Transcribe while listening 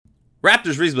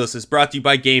Raptors Reasonless is brought to you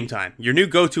by Game Time, your new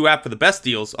go-to app for the best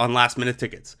deals on last-minute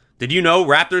tickets. Did you know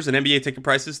Raptors and NBA ticket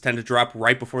prices tend to drop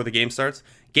right before the game starts?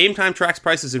 Game Time tracks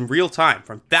prices in real time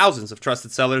from thousands of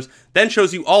trusted sellers, then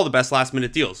shows you all the best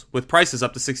last-minute deals, with prices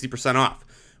up to 60% off.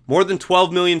 More than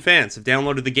 12 million fans have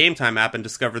downloaded the Game Time app and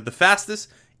discovered the fastest,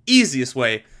 easiest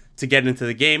way to get into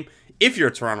the game. If you're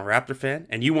a Toronto Raptor fan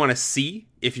and you want to see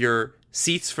if your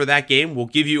seats for that game will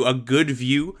give you a good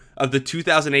view of the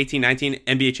 2018-19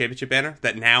 NBA Championship banner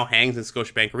that now hangs in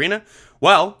Scotiabank Arena,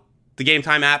 well, the Game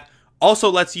Time app also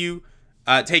lets you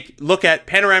look at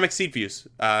panoramic seat views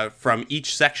from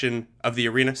each section of the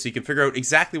arena, so you can figure out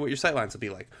exactly what your sightlines will be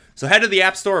like. So head to the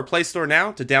App Store or Play Store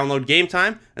now to download Game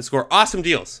Time and score awesome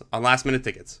deals on last-minute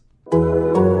tickets.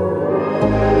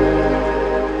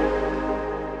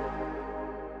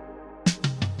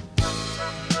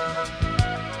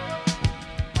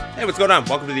 Hey, what's going on?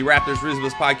 Welcome to the Raptors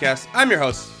Reasonless Podcast. I'm your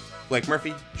host, Blake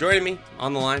Murphy. Joining me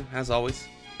on the line, as always,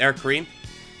 Eric Kareem.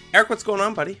 Eric, what's going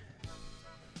on, buddy?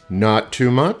 Not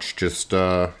too much. Just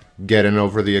getting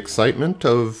over the excitement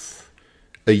of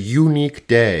a unique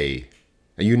day,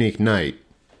 a unique night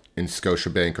in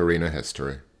Scotiabank Arena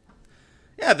history.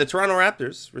 Yeah, the Toronto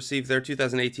Raptors received their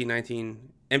 2018-19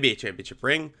 NBA Championship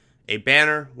ring. A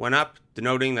banner went up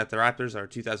denoting that the Raptors are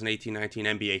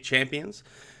 2018-19 NBA champions.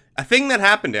 A thing that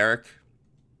happened, Eric,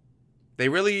 they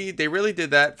really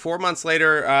did that. 4 months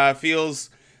later, feels,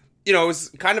 it was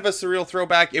kind of a surreal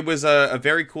throwback. It was a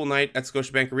very cool night at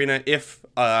Scotiabank Arena, if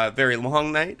a very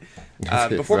long night.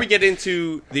 Before we get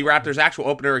into the Raptors' actual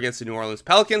opener against the New Orleans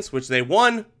Pelicans, which they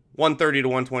won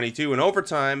 130-122 in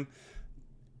overtime,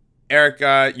 Eric,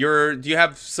 do you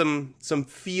have some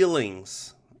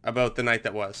feelings about the night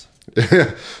that was?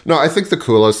 No, I think the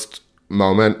coolest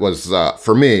moment was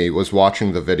for me was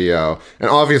watching the video, and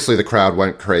obviously the crowd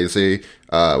went crazy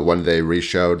when they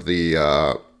reshowed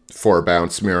the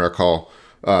 4-bounce miracle,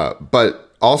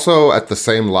 but also at the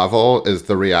same level is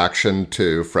the reaction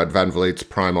to Fred VanVleet's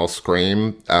primal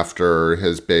scream after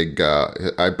his big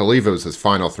I believe it was his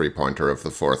final 3-pointer of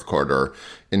the fourth quarter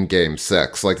in game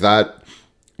 6. Like that,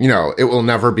 it will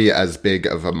never be as big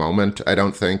of a moment, I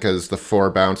don't think, as the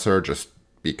 4-bouncer, just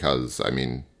because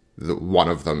one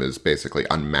of them is basically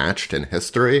unmatched in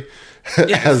history.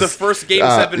 Yeah, it's the first Game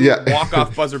 7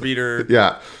 walk-off buzzer beater.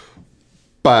 Yeah.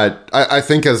 But I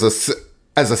think as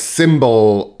a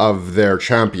symbol of their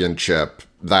championship,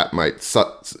 that might,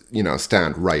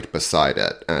 stand right beside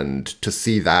it. And to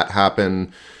see that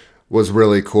happen was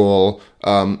really cool.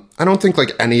 I don't think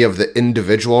any of the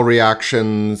individual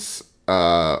reactions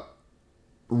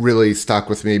really stuck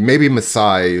with me. Maybe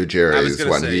Masai Ujiri's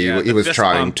when he was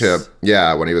trying pumps.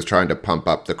 when he was trying to pump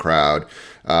up the crowd.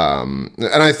 And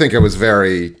I think it was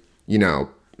very,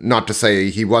 not to say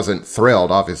he wasn't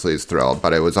thrilled, obviously he's thrilled,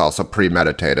 but it was also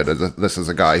premeditated. This is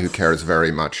a guy who cares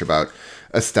very much about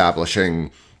establishing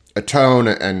a tone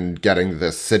and getting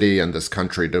this city and this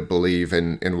country to believe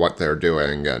in what they're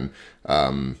doing. And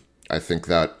I think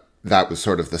that was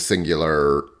sort of the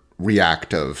singular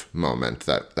reactive moment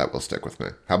that will stick with me.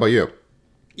 How about you?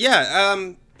 Yeah,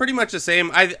 pretty much the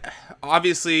same.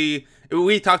 Obviously,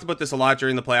 we talked about this a lot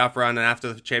during the playoff run and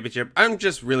after the championship. I'm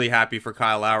just really happy for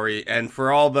Kyle Lowry and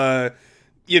for all the,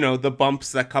 the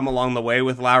bumps that come along the way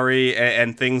with Lowry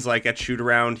and things like at shoot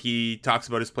around. He talks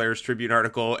about his Players Tribune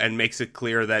article and makes it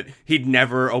clear that he'd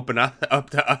never open up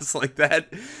to us like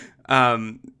that.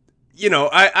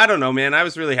 I don't know, man. I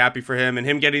was really happy for him and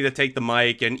him getting to take the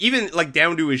mic and even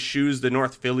down to his shoes, the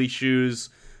North Philly shoes,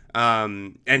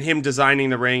 and him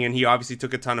designing the ring. And he obviously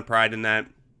took a ton of pride in that.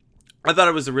 I thought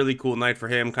it was a really cool night for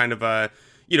him. Kind of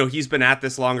he's been at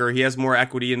this longer. He has more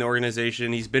equity in the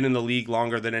organization. He's been in the league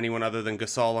longer than anyone other than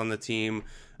Gasol on the team.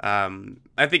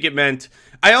 I think it meant,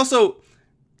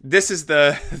 this is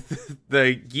the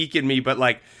the geek in me,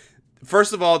 but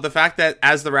first of all, the fact that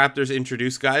as the Raptors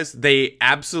introduce guys, they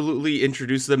absolutely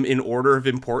introduce them in order of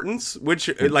importance, which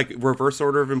reverse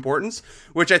order of importance,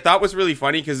 which I thought was really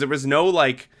funny because there was no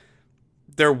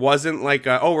there wasn't we're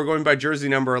going by jersey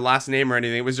number or last name or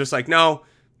anything. It was just no,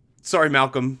 sorry,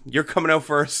 Malcolm, you're coming out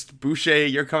first. Boucher,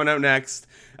 you're coming out next.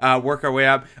 Work our way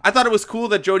up. I thought it was cool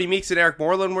that Jody Meeks and Eric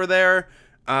Moreland were there.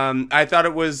 I thought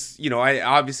it was,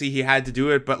 obviously he had to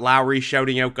do it, but Lowry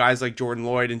shouting out guys like Jordan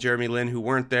Lloyd and Jeremy Lin who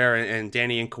weren't there, and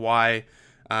Danny and Kawhi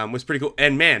was pretty cool.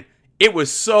 And man, it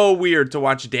was so weird to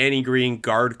watch Danny Green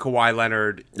guard Kawhi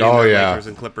Leonard in the Lakers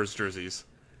and Clippers jerseys.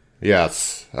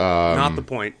 Yes. Not the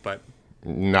point, but...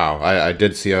 No, I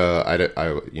did see we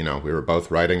were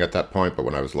both writing at that point, but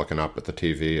when I was looking up at the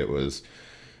TV, it was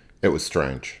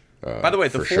strange. By the way,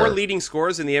 the four leading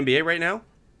scorers in the NBA right now,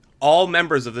 all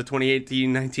members of the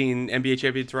 2018-19 NBA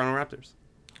champion Toronto Raptors.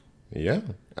 Yeah.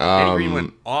 Danny Green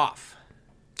went off.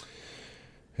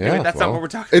 Yeah, anyway, that's not what we're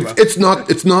talking about. It's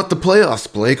not the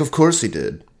playoffs, Blake. Of course he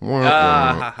did.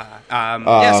 Yeah, so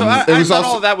I thought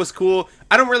all of that was cool.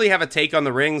 I don't really have a take on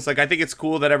the rings. Like, I think it's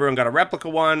cool that everyone got a replica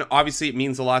one. Obviously, it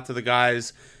means a lot to the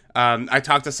guys. I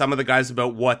talked to some of the guys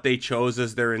about what they chose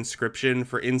as their inscription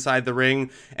for inside the ring,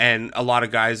 and a lot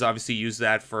of guys obviously use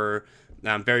that for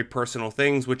very personal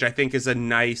things, which I think is a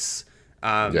nice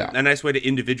way to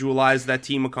individualize that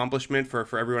team accomplishment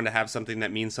for everyone to have something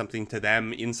that means something to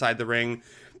them inside the ring.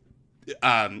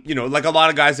 Like a lot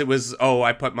of guys, it was,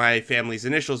 I put my family's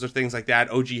initials or things like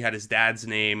that. OG had his dad's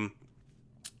name,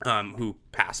 who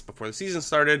passed before the season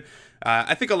started.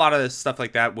 I think a lot of stuff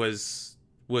like that was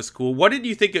cool. What did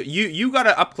you think? You got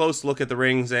an up close look at the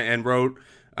rings and wrote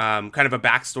kind of a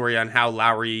backstory on how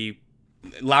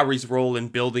Lowry's role in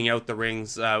building out the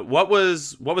rings. What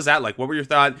was that like? What were your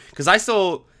thoughts? Because I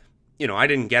still, I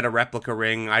didn't get a replica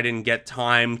ring. I didn't get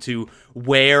time to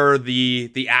wear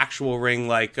the actual ring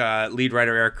like lead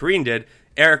writer Eric Koreen did.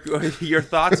 Eric, your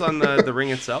thoughts on the ring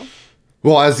itself?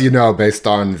 Well, as you know, based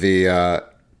on the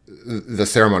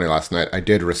ceremony last night, I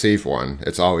did receive one.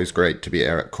 It's always great to be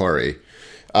Eric Corey.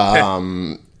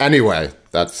 Anyway,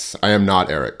 I am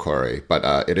not Eric Corey,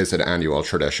 but it is an annual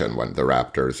tradition when the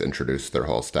Raptors introduce their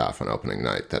whole staff on opening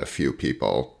night that a few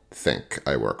people think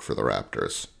I work for the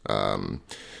Raptors.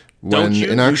 Don't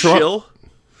you shill?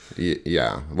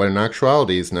 Yeah. When in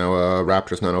actuality, he's now a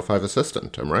Raptors 905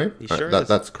 assistant. I'm right? He sure is.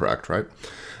 That's correct, right?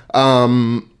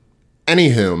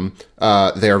 Anywho,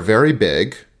 they are very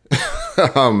big.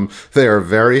 They are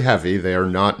very heavy. They are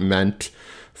not meant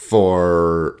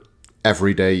for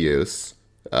everyday use.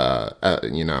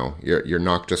 You're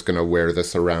not just going to wear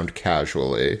this around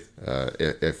casually.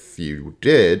 If you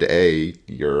did,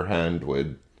 your hand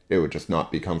would just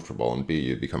not be comfortable, and B,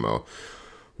 you'd become a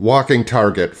walking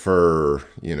target for,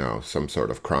 some sort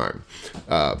of crime.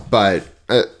 But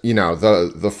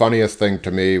the funniest thing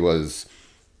to me was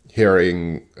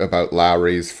hearing about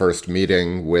Lowry's first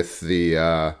meeting with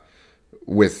the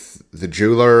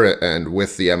jeweler and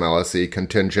with the MLSE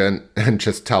contingent, and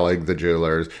just telling the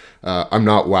jewelers, I'm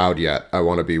not wowed yet. I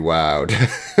want to be wowed.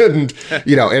 And,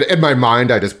 in my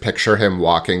mind, I just picture him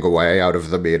walking away out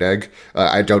of the meeting.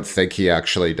 I don't think he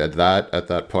actually did that at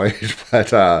that point.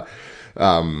 But,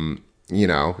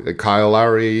 Kyle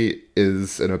Lowry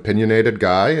is an opinionated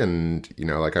guy. And,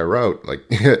 like I wrote,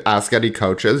 ask any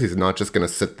coaches. He's not just going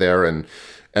to sit there and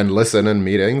listen in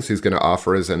meetings. He's going to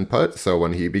offer his input. So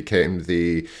when he became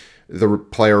the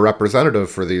player representative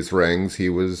for these rings, he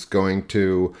was going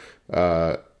to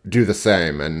do the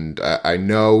same. And I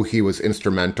know he was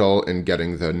instrumental in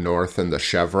getting the North and the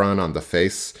chevron on the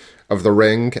face of the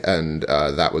ring, and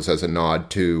that was as a nod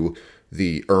to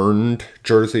the earned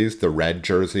jerseys, the red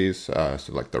jerseys, so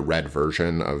like the red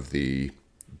version of the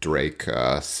Drake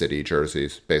City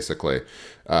jerseys, basically,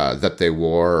 that they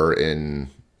wore in,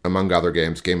 among other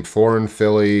games, Game 4 in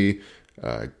Philly,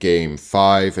 Game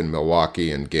 5 in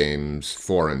Milwaukee, and Games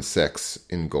 4 and 6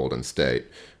 in Golden State.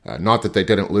 Not that they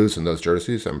didn't lose in those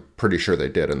jerseys. I'm pretty sure they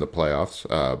did in the playoffs.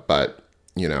 But,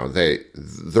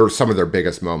 some of their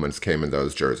biggest moments came in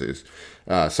those jerseys.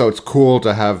 So it's cool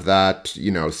to have that,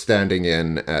 standing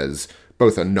in as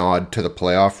both a nod to the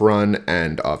playoff run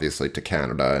and obviously to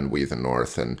Canada and We the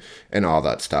North and all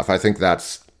that stuff. I think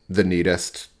that's the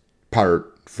neatest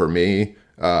part for me.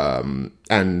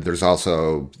 And there's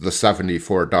also the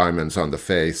 74 diamonds on the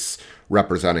face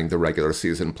representing the regular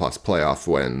season plus playoff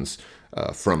wins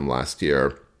from last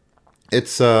year.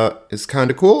 It's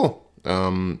kind of cool.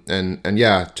 And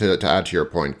yeah, to add to your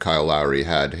point, Kyle Lowry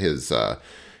had his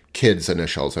kid's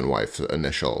initials and wife's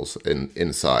initials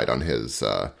inside on his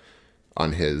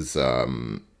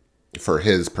for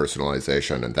his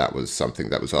personalization, and that was something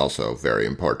that was also very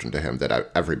important to him,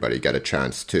 that everybody get a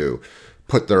chance to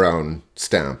put their own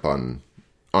stamp on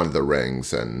the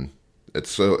rings. And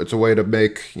it's a way to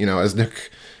make, as Nick,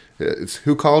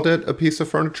 who called it a piece of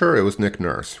furniture? It was Nick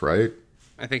Nurse, right?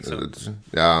 I think so.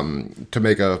 To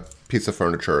make a piece of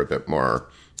furniture a bit more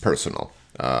personal.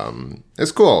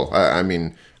 It's cool. I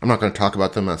mean, I'm not going to talk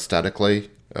about them aesthetically.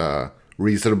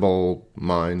 Reasonable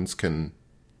minds can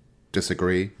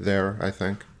disagree there, I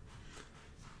think.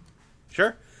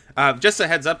 Sure. Just a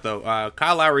heads up, though.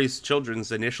 Kyle Lowry's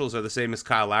children's initials are the same as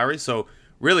Kyle Lowry, so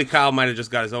really Kyle might have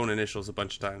just got his own initials a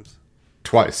bunch of times.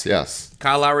 Twice, yes.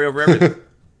 Kyle Lowry over everything.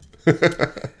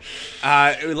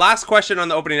 Last question on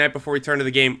the opening night before we turn to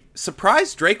the game.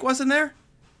 Surprised Drake wasn't there?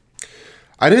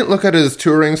 I didn't look at his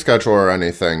touring schedule or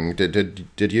anything. Did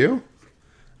you?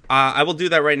 I will do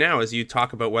that right now as you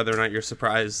talk about whether or not you're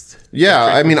surprised. Yeah,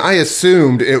 I mean, I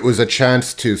assumed it was a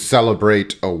chance to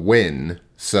celebrate a win.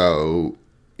 So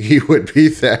he would be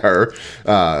there.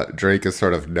 Drake is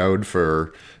sort of known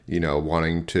for,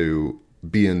 wanting to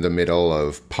be in the middle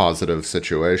of positive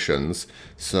situations.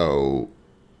 So,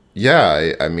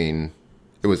 yeah, I mean,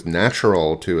 it was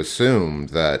natural to assume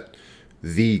that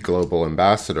the global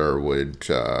ambassador would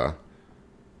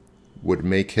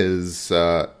make his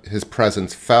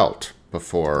presence felt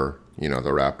before, the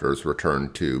Raptors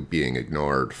returned to being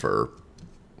ignored for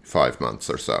 5 months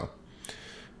or so.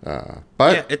 But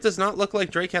yeah, it does not look like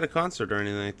Drake had a concert or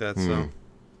anything like that. So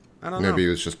I don't know.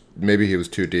 Maybe he was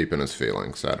too deep in his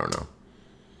feelings. I don't know.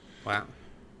 Wow,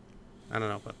 I don't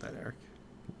know about that, Eric.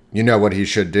 You know what he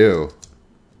should do?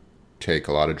 Take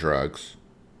a lot of drugs.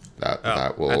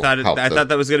 That will help. I thought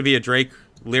that was going to be a Drake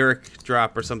lyric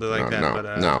drop or something like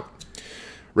that. No.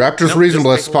 Raptors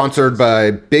Reasonable is sponsored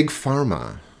by Big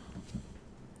Pharma.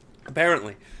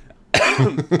 Apparently.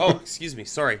 Oh, excuse me.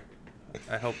 Sorry.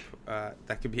 I hope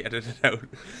that could be edited out.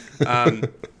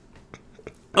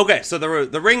 Okay, so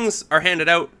the rings are handed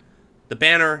out. The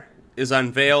banner is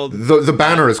unveiled. The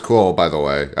banner is cool, by the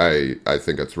way. I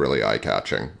think it's really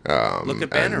eye-catching. Look at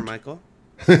banner, Michael.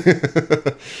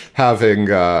 having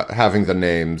the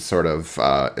names sort of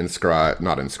not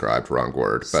inscribed, wrong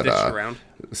word, but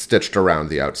stitched around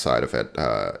the outside of it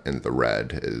in the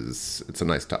red it's a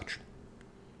nice touch.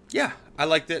 Yeah, I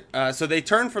liked it. So they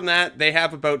turn from that. They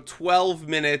have about 12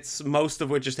 minutes, most of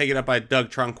which is taken up by Doug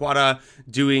Tronquata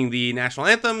doing the national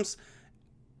anthems,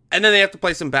 and then they have to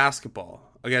play some basketball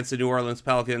against the New Orleans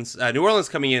Pelicans. New Orleans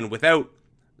coming in without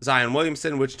Zion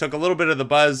Williamson, which took a little bit of the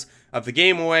buzz of the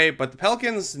game away, but the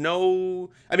Pelicans,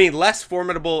 less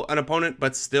formidable an opponent,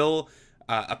 but still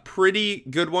a pretty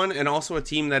good one, and also a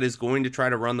team that is going to try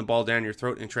to run the ball down your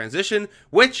throat in transition,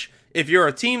 which, if you're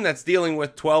a team that's dealing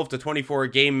with 12 to 24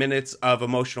 game minutes of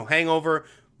emotional hangover,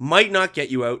 might not get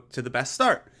you out to the best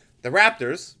start. The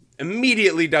Raptors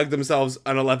immediately dug themselves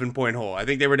an 11-point hole. I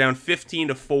think they were down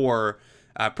 15-4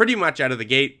 pretty much out of the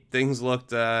gate. Things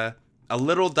looked a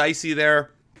little dicey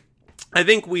there. I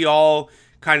think we all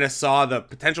kind of saw the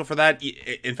potential for that.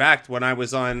 In fact, when I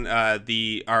was on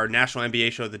our national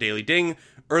NBA show, The Daily Ding,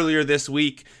 earlier this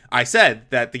week, I said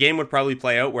that the game would probably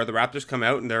play out where the Raptors come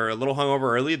out and they're a little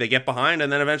hungover early, they get behind,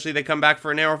 and then eventually they come back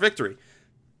for a narrow victory.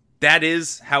 That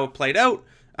is how it played out.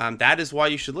 That is why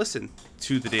you should listen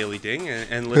to The Daily Ding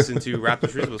and listen to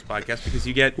Raptors Reasonable's podcast, because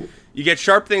you get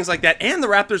sharp things like that. And the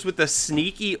Raptors with the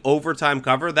sneaky overtime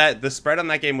cover, that the spread on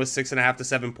that game was 6.5 to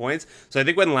 7 points. So I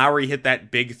think when Lowry hit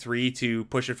that big three to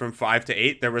push it from 5 to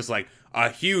 8, there was like a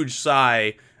huge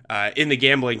sigh in the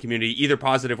gambling community, either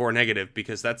positive or negative,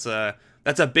 because that's a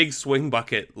big swing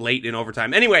bucket late in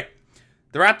overtime. Anyway,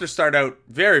 the Raptors start out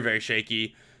very, very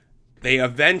shaky. They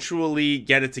eventually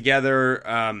get it together.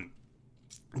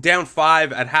 Down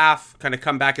 5 at half, kind of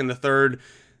come back in the third.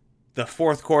 The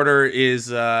fourth quarter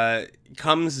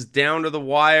comes down to the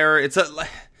wire.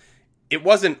 It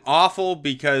wasn't awful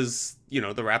because, the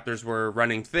Raptors were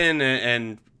running thin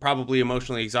and probably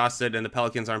emotionally exhausted, and the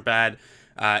Pelicans aren't bad.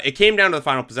 It came down to the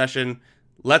final possession.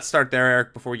 Let's start there,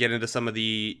 Eric, before we get into some of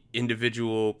the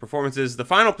individual performances. The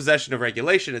final possession of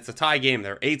regulation, it's a tie game.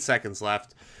 There are 8 seconds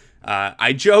left.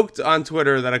 I joked on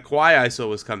Twitter that a Kawhi ISO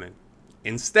was coming.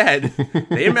 Instead,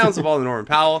 they inbounds the ball to Norman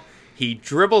Powell. He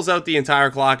dribbles out the entire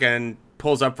clock and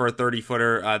pulls up for a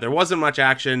 30-footer. There wasn't much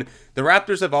action. The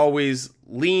Raptors have always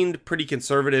leaned pretty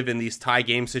conservative in these tie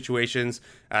game situations.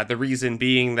 The reason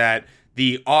being that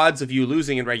the odds of you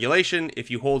losing in regulation, if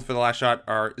you hold for the last shot,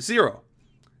 are 0.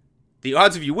 The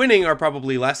odds of you winning are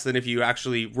probably less than if you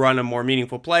actually run a more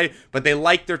meaningful play, but they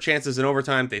like their chances in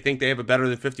overtime. They think they have a better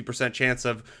than 50% chance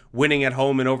of winning at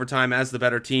home in overtime as the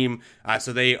better team,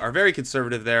 so they are very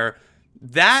conservative there.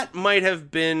 That might have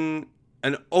been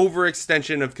an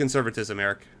overextension of conservatism,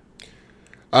 Eric.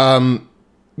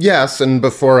 Yes, and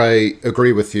before I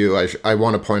agree with you, I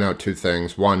want to point out 2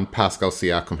 things. One, Pascal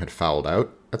Siakam had fouled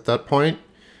out at that point.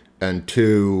 And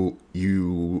 2,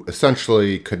 you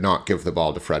essentially could not give the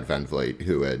ball to Fred VanVleet,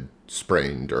 who had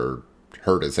sprained or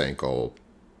hurt his ankle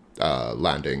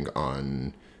landing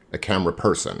on a camera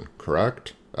person,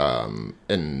 correct?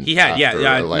 He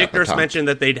had, Nick Nurse mentioned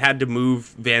that they'd had to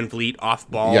move VanVleet off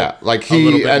ball a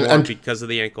little bit more because of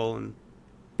the ankle. And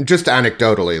just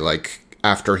anecdotally,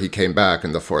 after he came back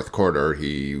in the fourth quarter,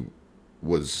 he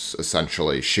was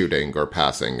essentially shooting or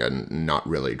passing and not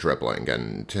really dribbling,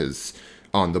 and his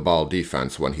on-the-ball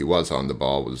defense, when he was on the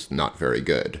ball, was not very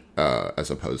good,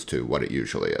 as opposed to what it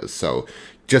usually is. So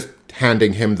just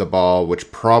handing him the ball,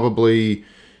 which probably,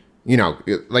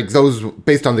 those,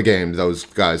 based on the game, those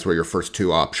guys were your first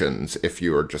 2 options if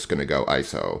you were just going to go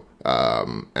ISO.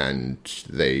 And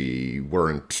they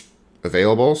weren't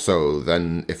available. So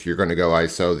then if you're going to go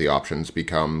ISO, the options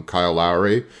become Kyle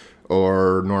Lowry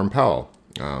or Norm Powell.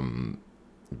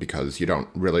 Because you don't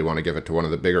really want to give it to one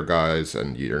of the bigger guys,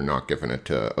 and you're not giving it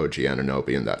to OG Anunoby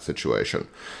in that situation.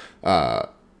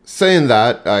 Saying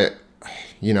that,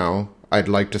 I'd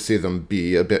like to see them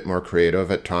be a bit more creative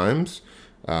at times.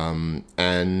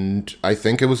 And I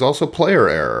think it was also player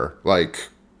error. Like,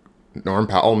 Norm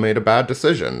Powell made a bad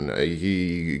decision.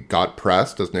 He got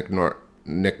pressed, as Nick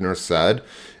Nurse said,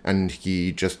 and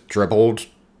he just dribbled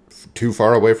too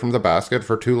far away from the basket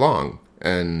for too long.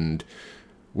 And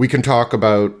we can talk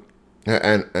about,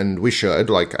 and we should,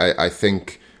 like, I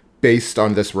think based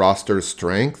on this roster's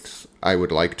strengths, I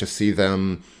would like to see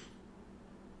them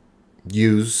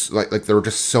use, like there were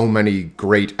just so many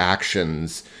great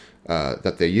actions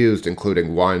that they used,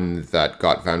 including one that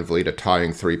got Van Vliet a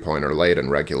tying three-pointer late in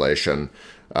regulation,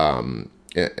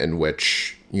 in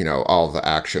which, all the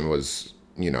action was,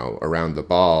 around the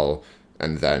ball,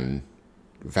 and then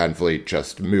Van Vliet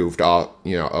just moved off,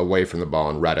 away from the ball,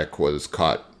 and Redick was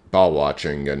caught ball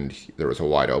watching, and there was a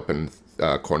wide open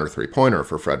corner three-pointer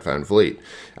for Fred Van Vliet.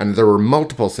 And there were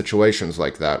multiple situations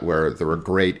like that where there were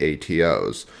great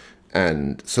ATOs.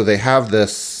 And so they have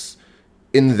this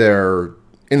in their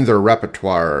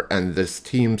repertoire, and this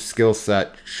team skill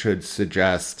set should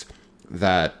suggest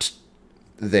that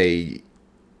they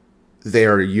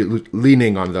are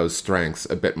leaning on those strengths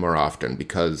a bit more often,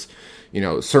 because,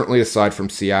 certainly aside from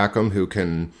Siakam, who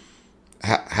can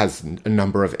has a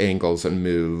number of angles and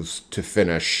moves to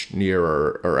finish near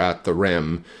or at the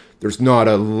rim, there's not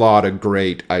a lot of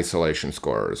great isolation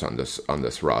scorers on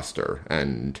this roster.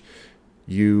 And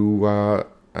there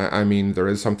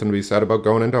is something to be said about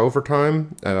going into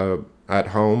overtime at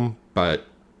home, but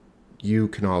you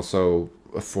can also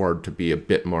afford to be a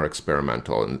bit more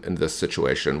experimental in this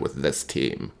situation with this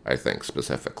team, I think,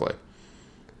 specifically.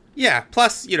 Yeah,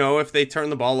 plus, if they turn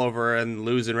the ball over and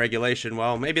lose in regulation,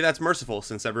 well, maybe that's merciful,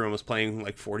 since everyone was playing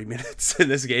like 40 minutes in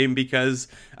this game, because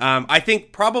I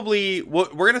think probably we're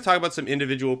going to talk about some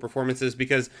individual performances,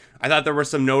 because I thought there were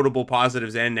some notable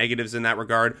positives and negatives in that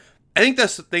regard. I think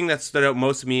that's the thing that stood out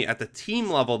most to me at the team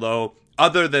level, though,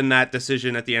 other than that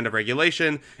decision at the end of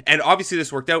regulation. And obviously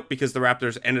this worked out because the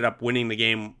Raptors ended up winning the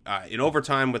game in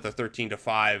overtime with a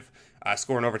 13-5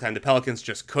 score in overtime. The Pelicans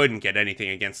just couldn't get anything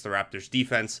against the Raptors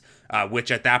defense, which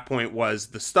at that point was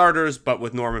the starters, but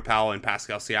with Norman Powell and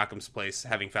Pascal Siakam's place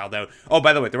having fouled out. Oh,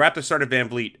 by the way, the Raptors started Van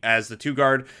Vliet as the two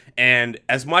guard, and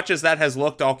as much as that has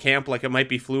looked all camp like it might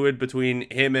be fluid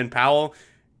between him and Powell,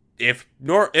 if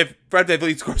Fred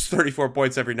VanVleet scores 34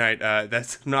 points every night,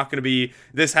 that's not going to be.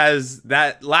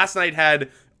 Last night had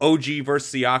OG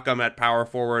versus Siakam at power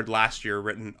forward last year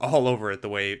written all over it, the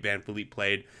way VanVleet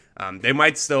played. They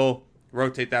might still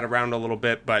rotate that around a little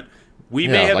bit, but we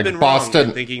may have been wrong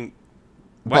in thinking.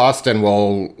 What? Boston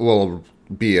will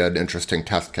be an interesting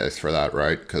test case for that,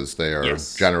 right? Because they are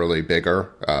generally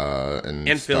bigger,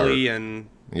 and Philly, and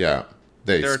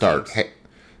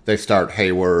they start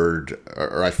Hayward,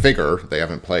 or I figure they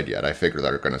haven't played yet. I figure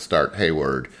they're going to start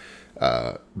Hayward,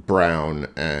 Brown,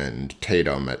 and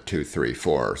Tatum at 2, 3,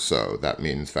 4. So that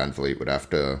means Van Vliet would have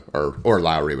to, or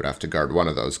Lowry would have to guard one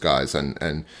of those guys.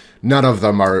 And none of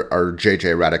them are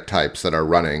JJ Redick types that are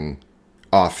running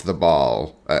off the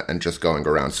ball and just going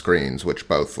around screens, which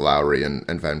both Lowry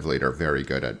and Van Vliet are very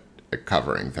good at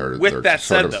covering. With that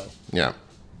said, though. Yeah.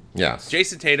 Yes.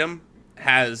 Jason Tatum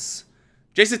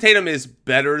is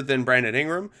better than Brandon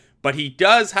Ingram, but he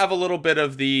does have a little bit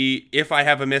of the, if I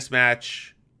have a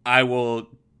mismatch, I will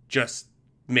just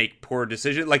make poor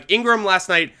decisions. Like Ingram last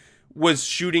night was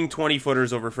shooting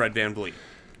 20-footers over Fred VanVleet.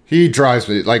 He drives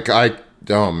me.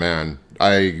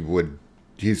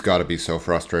 He's got to be so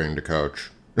frustrating to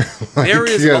coach. There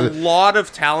is a lot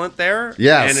of talent there.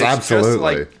 Yes, and it's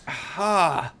absolutely. Just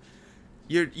like,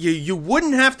 you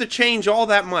wouldn't have to change all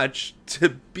that much to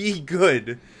be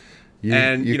good.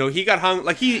 He got hung,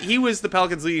 like he was the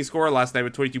Pelicans' leading scorer last night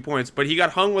with 22 points, but he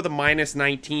got hung with a minus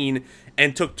 19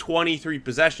 and took 23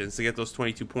 possessions to get those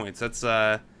 22 points. That's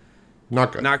not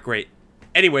good. Not great.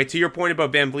 Anyway, to your point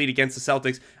about VanVleet against the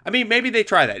Celtics, I mean, maybe they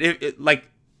try that.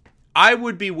 I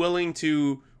would be willing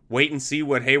to wait and see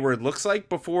what Hayward looks like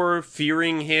before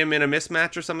fearing him in a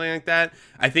mismatch or something like that.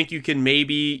 I think you can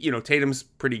maybe, Tatum's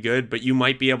pretty good, but you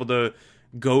might be able to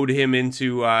goad him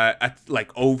into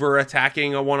over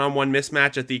attacking a one-on-one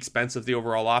mismatch at the expense of the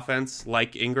overall offense,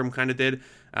 like Ingram kind of did.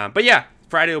 But yeah,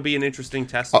 Friday will be an interesting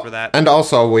test for that. And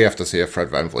also, we have to see if Fred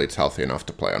VanVleet's healthy enough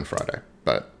to play on Friday.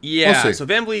 But yeah, we'll see. So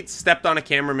VanVleet stepped on a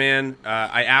cameraman.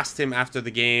 I asked him after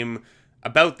the game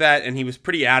about that, and he was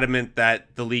pretty adamant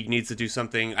that the league needs to do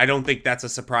something. I don't think that's a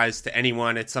surprise to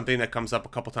anyone. It's something that comes up a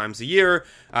couple times a year.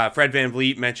 Fred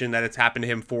VanVleet mentioned that it's happened to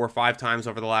him 4 or 5 times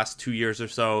over the last 2 years or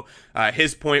so.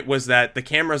 His point was that the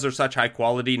cameras are such high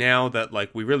quality now that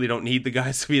like we really don't need the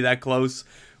guys to be that close,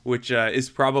 which is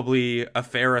probably a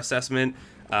fair assessment.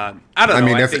 I don't know. I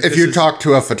mean, if you talk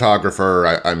to a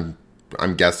photographer,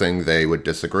 I'm guessing they would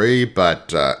disagree,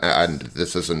 but and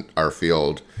this isn't our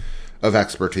field of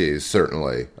expertise,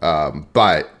 certainly.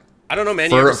 But I don't know, man.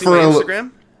 You ever see my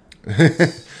Instagram?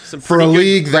 Some for a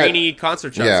league that grainy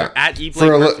concert shots are at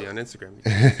eBlakeMurphy on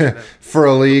Instagram. For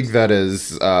a league that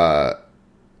is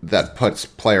that puts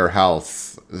player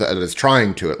health, that is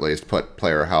trying to at least put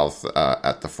player health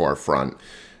at the forefront,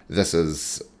 this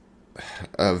is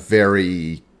a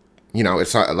very,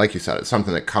 it's not, like you said, it's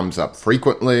something that comes up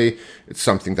frequently. It's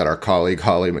something that our colleague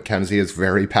Holly McKenzie is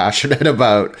very passionate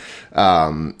about.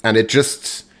 And it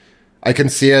just, I can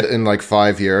see it in like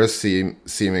 5 years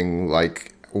seeming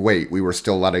like, wait, we were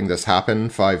still letting this happen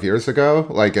 5 years ago?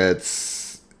 Like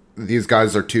these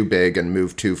guys are too big and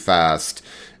move too fast,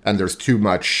 and there's too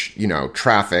much,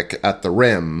 traffic at the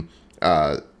rim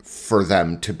for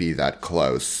them to be that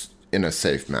close in a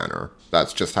safe manner.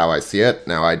 That's just how I see it.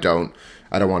 Now, I don't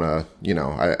want to,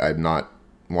 I'm not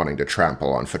wanting to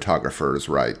trample on photographers'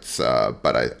 rights,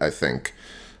 but I think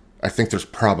there's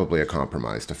probably a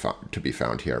compromise to be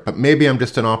found here. But maybe I'm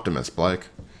just an optimist, Blake.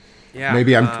 Yeah.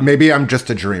 Maybe I'm just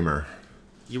a dreamer.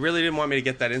 You really didn't want me to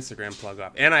get that Instagram plug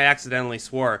off, and I accidentally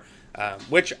swore,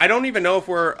 which I don't even know if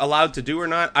we're allowed to do or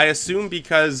not. I assume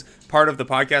because part of the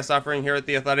podcast offering here at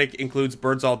The Athletic includes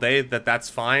Birds All Day, that's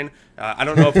fine. I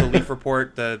don't know if the Leaf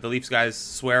Report, the Leafs guys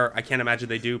swear. I can't imagine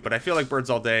they do, but I feel like Birds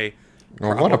All Day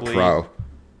probably... What a pro.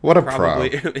 What a pro.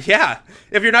 Yeah.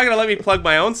 If you're not going to let me plug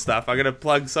my own stuff, I'm going to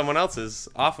plug someone else's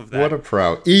off of that. What a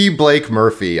pro. Blake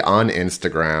Murphy on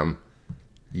Instagram.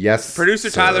 Yes, Producer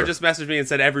sir. Tyler just messaged me and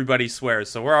said everybody swears,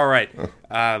 so we're all right.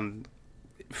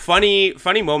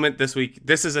 Funny moment this week.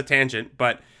 This is a tangent,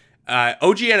 but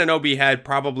OG Anunoby had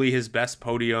probably his best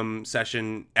podium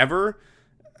session ever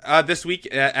this week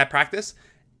at practice,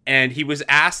 and he was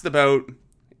asked about,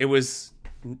 it was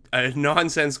a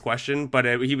nonsense question, but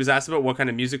he was asked about what kind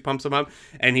of music pumps him up,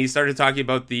 and he started talking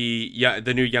about the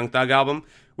new Young Thug album,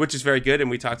 which is very good, and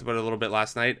we talked about it a little bit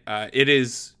last night. It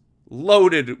is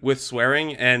loaded with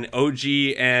swearing, and OG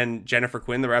and Jennifer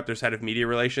Quinn, the Raptors head of media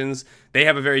relations, they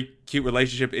have a very cute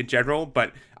relationship in general,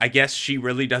 but I guess she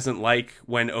really doesn't like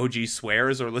when OG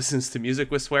swears or listens to music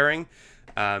with swearing.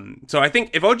 So I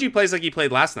think if OG plays like he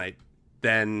played last night,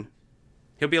 then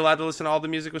he'll be allowed to listen to all the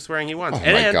music with swearing he wants.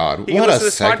 Oh my God. He can listen to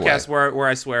this podcast where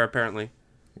I swear, apparently.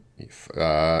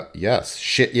 Yes.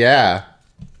 Shit, yeah.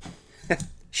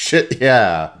 Shit,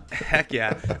 yeah. Heck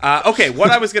yeah. Okay,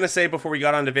 what I was going to say before we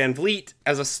got on to VanVleet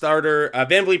as a starter.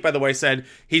 VanVleet, by the way, said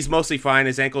he's mostly fine.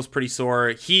 His ankle's pretty sore.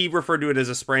 He referred to it as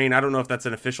a sprain. I don't know if that's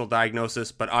an official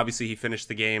diagnosis, but obviously he finished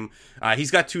the game. He's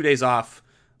got 2 days off,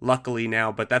 luckily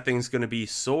now, but that thing's going to be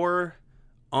sore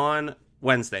on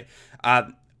Wednesday.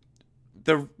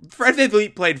 The Fred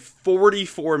VanVleet played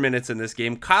 44 minutes in this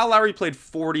game. Kyle Lowry played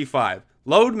 45.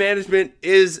 Load management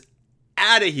is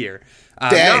out of here.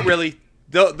 Not really.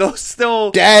 Those still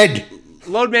dead.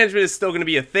 Load management is still going to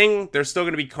be a thing. They're still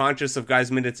going to be conscious of guys'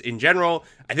 minutes in general.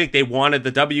 I think they wanted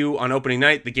the W on opening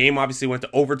night. The game obviously went to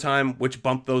overtime, which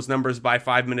bumped those numbers by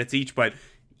 5 minutes each. But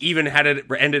even had it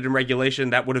ended in regulation,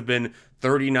 that would have been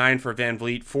 39 for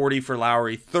VanVleet, 40 for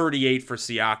Lowry, 38 for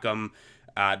Siakam.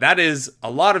 That is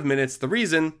a lot of minutes. The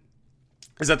reason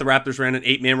is that the Raptors ran an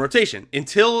 8-man rotation.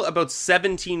 Until about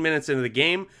 17 minutes into the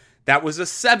game, that was a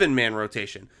 7-man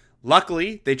rotation.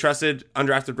 Luckily, they trusted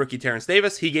undrafted rookie Terrence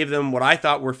Davis. He gave them what I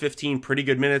thought were 15 pretty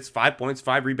good minutes, 5 points,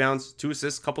 5 rebounds, 2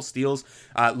 assists, couple steals.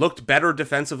 Looked better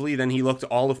defensively than he looked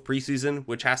all of preseason,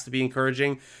 which has to be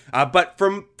encouraging. But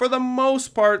for the most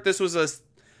part, this was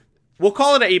we'll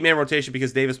call it an 8-man rotation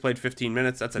because Davis played 15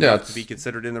 minutes. That's enough to be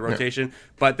considered in the rotation. Yeah.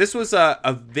 But this was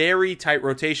a very tight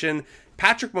rotation.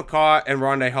 Patrick McCaw and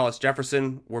Rondé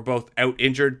Hollis-Jefferson were both out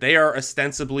injured. They are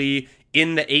ostensibly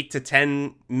in the 8 to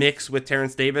 10 mix with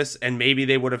Terrence Davis, and maybe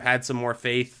they would have had some more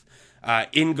faith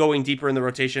in going deeper in the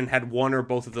rotation had one or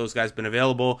both of those guys been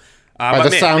available. By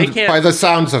the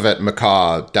sounds of it,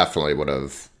 McCaw definitely would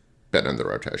have been in the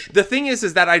rotation. The thing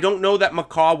is that I don't know that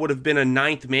McCaw would have been a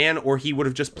 9th man, or he would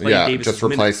have just played Davis. Yeah, just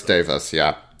replaced Davis.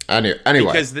 Yeah.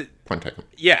 Anyway, point taken.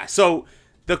 Yeah. So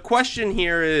the question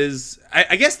here is,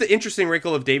 I guess the interesting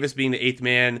wrinkle of Davis being the 8th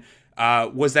man.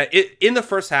 was that in the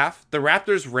first half, the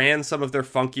Raptors ran some of their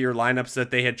funkier lineups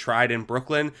that they had tried in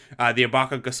Brooklyn. The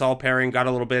Ibaka-Gasol pairing got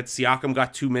a little bit. Siakam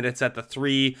got 2 minutes at the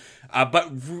 3.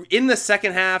 But in the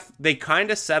second half, they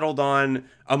kind of settled on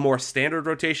a more standard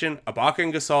rotation. Ibaka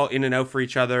and Gasol in and out for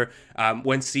each other.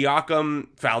 When Siakam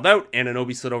fouled out,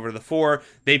 Anunoby slid over to the 4.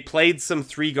 They played some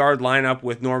 3-guard lineup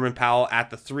with Norman Powell at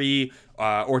the 3.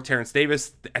 Or Terrence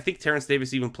Davis. I think Terrence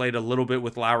Davis even played a little bit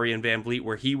with Lowry and Van Vliet,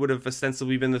 where he would have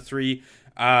ostensibly been the 3.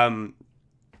 I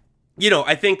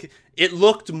think it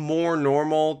looked more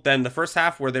normal than the first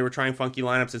half, where they were trying funky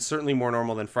lineups. It's certainly more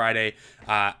normal than Friday.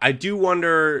 I do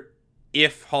wonder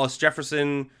if Hollis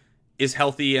Jefferson is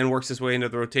healthy and works his way into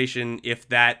the rotation, if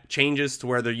that changes to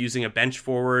where they're using a bench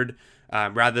forward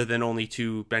rather than only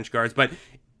 2 bench guards. But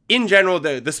in general,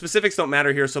 the specifics don't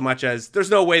matter here so much as there's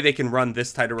no way they can run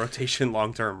this tight of rotation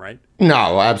long term, right?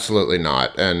 No, absolutely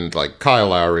not. And like Kyle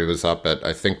Lowry was up at,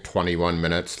 I think, 21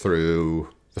 minutes through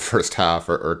the first half,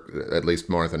 or at least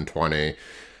more than 20.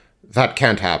 That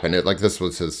can't happen. This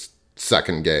was his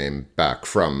second game back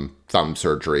from thumb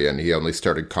surgery, and he only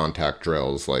started contact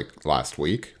drills like last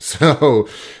week. So,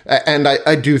 and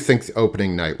I do think the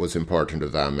opening night was important to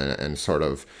them, and sort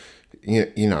of,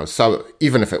 so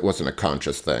even if it wasn't a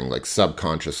conscious thing, like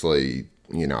subconsciously,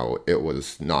 it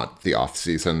was not the off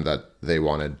season that they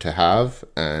wanted to have.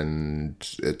 And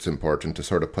it's important to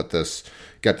sort of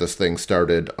get this thing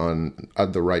started on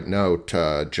the right note,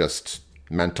 just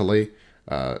mentally.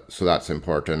 So that's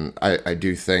important. I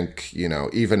do think,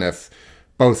 even if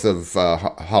both of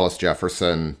Hollis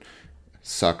Jefferson,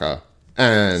 Sucka,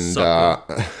 and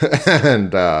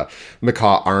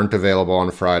McCaw aren't available on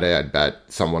Friday, I'd bet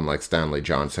someone like Stanley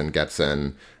Johnson gets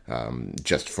in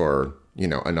just for,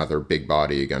 another big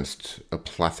body against a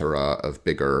plethora of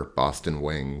bigger Boston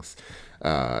wings.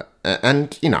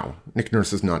 And Nick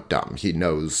Nurse is not dumb. He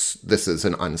knows this is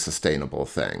an unsustainable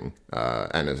thing.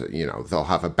 And they'll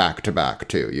have a back-to-back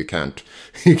too. You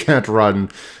can't run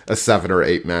a 7 or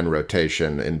 8 man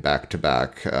rotation in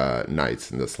back-to-back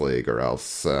nights in this league, or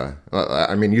else.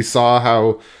 You saw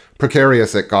how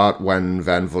precarious it got when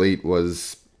Van Vliet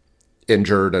was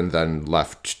injured and then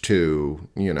left to,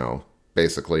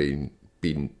 basically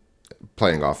be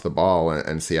playing off the ball,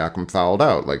 and Siakam fouled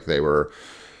out. Like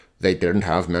they didn't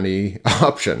have many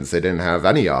options. They didn't have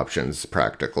any options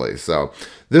practically. So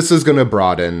this is going to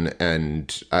broaden,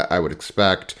 and I would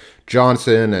expect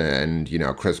Johnson and,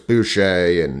 Chris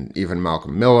Boucher and even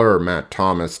Malcolm Miller or Matt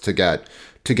Thomas to get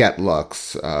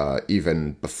looks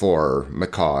even before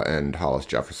McCaw and Hollis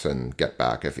Jefferson get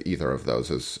back, if either of those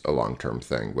is a long-term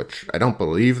thing, which I don't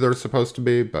believe they're supposed to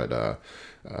be, but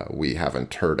we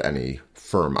haven't heard any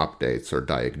firm updates or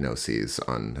diagnoses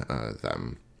on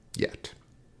them yet.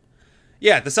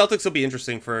 Yeah, the Celtics will be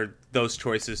interesting for those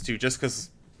choices too, just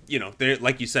because, they're,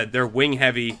 like you said, they're wing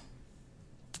heavy,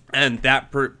 and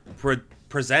that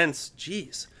presents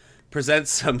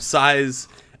some size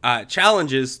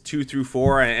challenges 2 through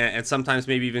 4, and sometimes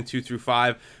maybe even 2 through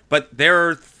 5. But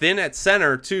they're thin at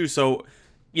center too, so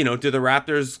do the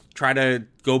Raptors try to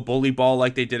go bully ball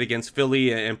like they did against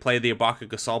Philly and play the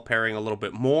Ibaka-Gasol pairing a little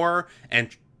bit more,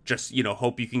 and just,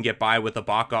 hope you can get by with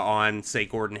Ibaka on, say,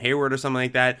 Gordon Hayward or something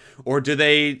like that? Or do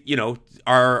they,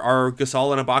 are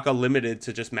Gasol and Ibaka limited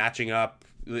to just matching up,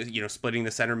 splitting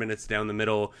the center minutes down the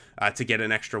middle to get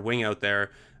an extra wing out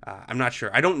there? I'm not sure.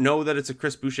 I don't know that it's a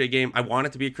Chris Boucher game. I want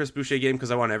it to be a Chris Boucher game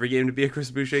because I want every game to be a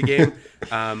Chris Boucher game.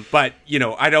 But,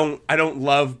 I don't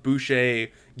love Boucher.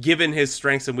 Given his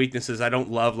strengths and weaknesses, I don't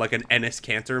love like an Enes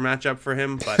Kanter matchup for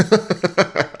him. But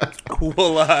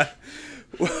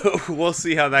we'll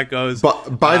see how that goes.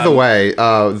 But by the way,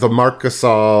 the Marc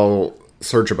Gasol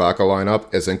Serge Ibaka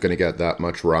lineup isn't going to get that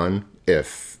much run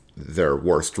if their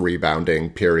worst rebounding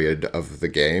period of the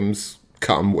games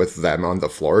come with them on the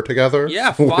floor together.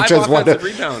 Yeah, 5 offensive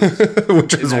rebounds.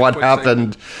 Which is what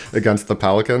happened against the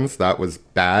Pelicans. That was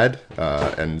bad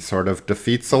and sort of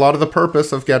defeats a lot of the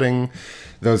purpose of getting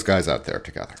those guys out there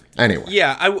together. Anyway.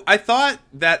 Yeah, I thought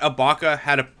that Ibaka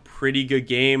had a pretty good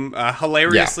game.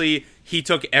 Hilariously, he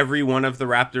took every one of the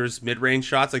Raptors' mid-range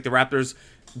shots. Like, the Raptors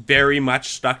very much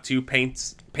stuck to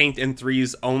paint and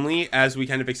threes only, as we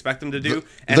kind of expect them to do.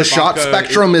 And the shot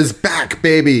spectrum is back,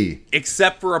 baby!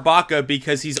 Except for Ibaka,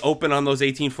 because he's open on those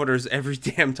 18-footers every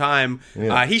damn time.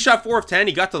 Yeah. He shot 4 of 10.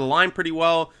 He got to the line pretty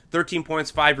well. 13 points,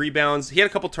 5 rebounds. He had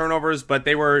a couple turnovers, but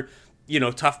they were,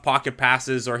 tough pocket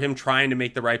passes or him trying to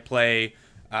make the right play.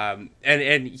 And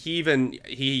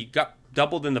he got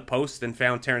doubled in the post and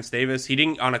found Terrence Davis. He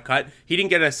didn't on a cut. He didn't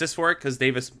get an assist for it because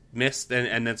Davis missed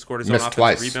and then scored his own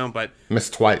offensive rebound. But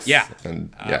missed twice. Yeah,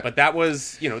 and, but that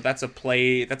was that's a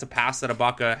play. That's a pass that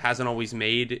Ibaka hasn't always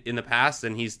made in the past,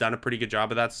 and he's done a pretty good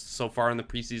job of that so far in the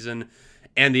preseason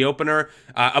and the opener.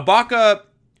 Ibaka,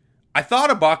 I thought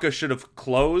Ibaka should have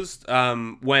closed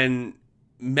when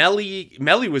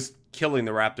Melli was killing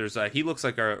the Raptors. He looks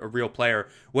like a real player.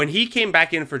 When he came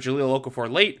back in for Jahlil Okafor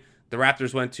late, the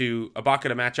Raptors went to Ibaka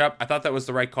to match up. I thought that was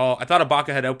the right call. I thought Ibaka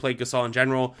had outplayed Gasol in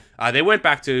general. They went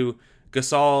back to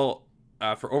Gasol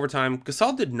for overtime.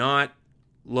 Gasol did not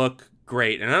look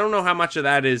great, and I don't know how much of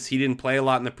that is he didn't play a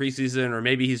lot in the preseason, or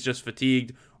maybe he's just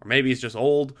fatigued, or maybe he's just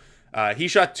old. He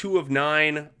shot 2 of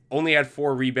 9, only had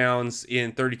 4 rebounds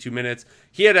in 32 minutes.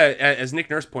 He had as Nick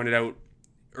Nurse pointed out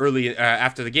early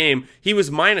after the game, he was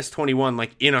minus 21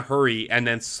 like in a hurry, and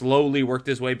then slowly worked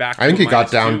his way back. I think he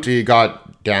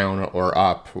got down or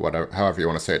up, whatever, however you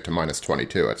want to say it, to minus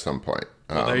 22 at some point.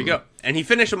 Well, there you go. And he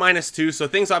finished a minus 2, so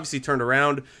things obviously turned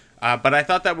around. But I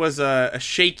thought that was a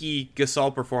shaky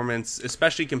Gasol performance,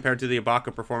 especially compared to the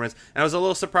Ibaka performance. And I was a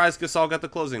little surprised Gasol got the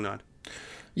closing nod.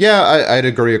 Yeah, I'd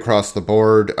agree across the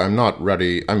board. I'm not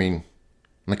ready. I mean,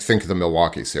 like, think of the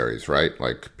Milwaukee series, right?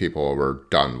 Like, people were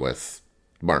done with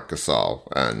Marc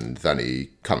Gasol, and then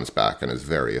he comes back and is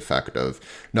very effective,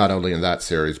 not only in that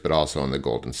series, but also in the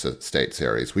Golden State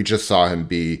series. We just saw him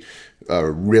be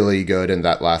really good in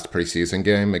that last preseason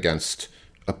game against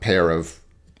a pair of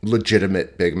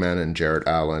legitimate big men in Jarrett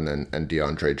Allen and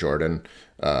DeAndre Jordan.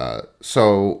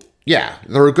 So, yeah,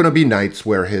 there are going to be nights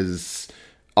where his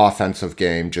offensive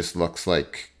game just looks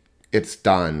like it's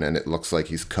done and it looks like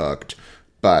he's cooked,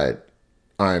 but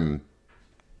I'm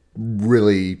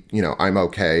really, I'm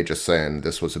okay just saying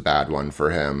this was a bad one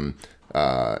for him.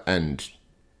 And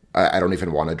I don't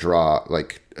even want to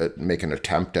make an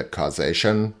attempt at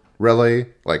causation, really.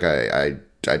 Like, I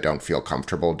don't feel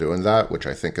comfortable doing that, which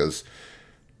I think is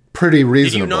pretty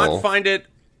reasonable.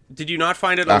 Did you not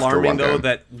find it alarming, though,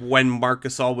 that when Marc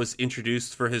Gasol was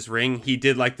introduced for his ring, he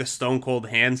did like the stone cold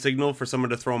hand signal for someone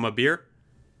to throw him a beer?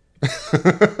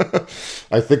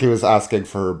 I think he was asking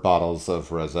for bottles of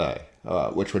rosé.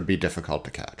 Which would be difficult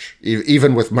to catch,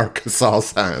 even with Marc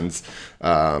Gasol's hands,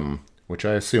 which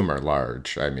I assume are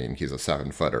large. I mean, he's a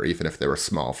 7-footer. Even if they were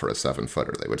small for a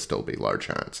 7-footer, they would still be large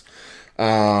hands.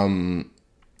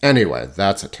 Anyway,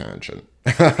 that's a tangent.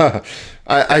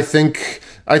 I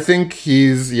think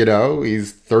he's,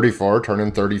 he's 34,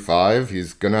 turning 35.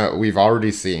 We've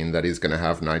already seen that he's gonna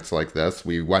have nights like this.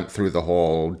 We went through the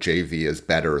whole JV is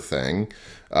better thing.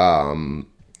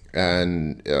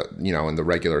 And in the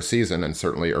regular season and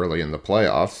certainly early in the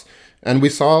playoffs. And we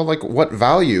saw what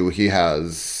value he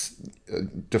has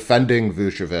defending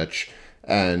Vucevic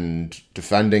and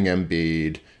defending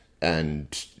Embiid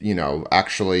and,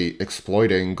 actually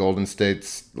exploiting Golden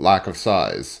State's lack of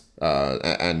size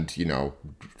and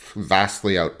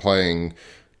vastly outplaying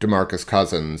DeMarcus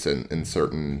Cousins in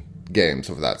certain games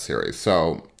of that series.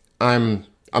 So I'm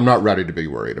not ready to be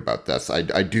worried about this.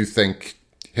 I do think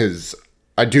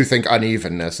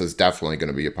unevenness is definitely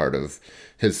going to be a part of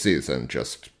his season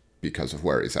just because of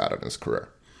where he's at in his career.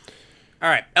 All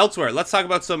right, elsewhere, let's talk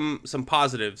about some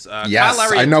positives. Yes, Kyle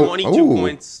Lowry I know. 22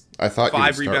 points, I thought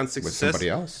 5 rebounds, 6 assists. Somebody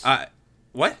else.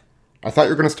 What? I thought you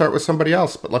were going to start with somebody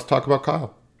else, but let's talk about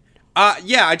Kyle.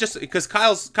 Yeah, because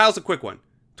Kyle's a quick one.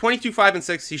 22, 5, and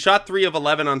 6. He shot 3 of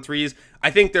 11 on threes. I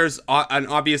think there's an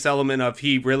obvious element of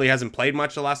he really hasn't played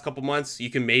much the last couple months. You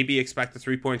can maybe expect the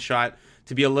 3-point shot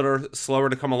to be a little slower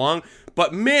to come along.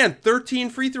 But man,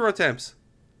 13 free throw attempts.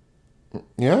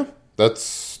 Yeah,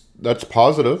 that's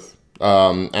positive.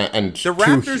 And the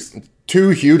Raptors, two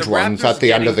huge ones at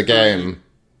the end of the game.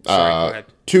 Sorry, go ahead.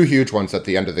 2 huge ones at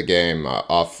the end of the game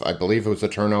off, I believe it was a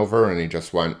turnover, and he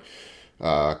just went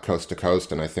coast to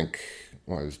coast. And I think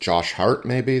it was Josh Hart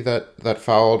maybe that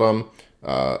fouled him.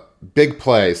 Big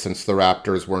play since the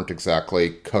Raptors weren't exactly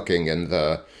cooking in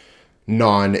the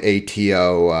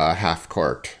non-ATO half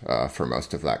court for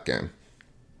most of that game.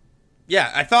 Yeah,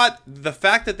 I thought the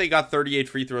fact that they got 38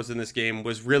 free throws in this game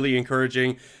was really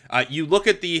encouraging. You look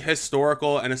at the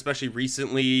historical and especially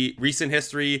recent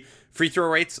history free throw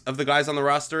rates of the guys on the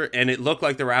roster, and it looked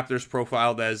like the Raptors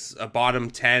profiled as a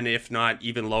bottom 10, if not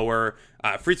even lower,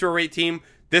 free throw rate team.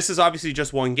 This is obviously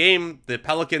just one game. The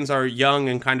Pelicans are young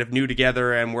and kind of new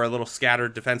together, and we're a little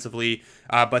scattered defensively.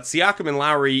 But Siakam and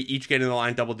Lowry each getting the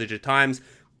line double-digit times.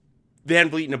 Van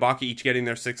Vliet and Ibaka each getting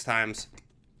there 6 times.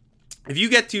 If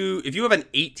you have an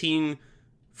 18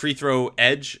 free throw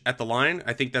edge at the line,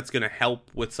 I think that's going to help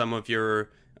with some of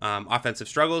your offensive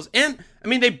struggles. And I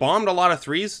mean, they bombed a lot of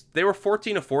threes. They were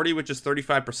 14 of 40, which is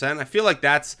 35%. I feel like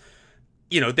that's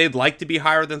they'd like to be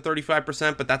higher than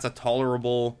 35%, but that's a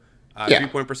tolerable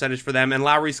 3-point percentage for them. And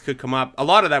Lowry's could come up. A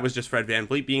lot of that was just Fred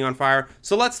VanVleet being on fire.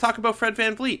 So let's talk about Fred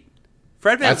VanVleet.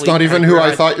 That's not even who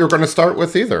I thought you were going to start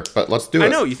with either, but let's do it. I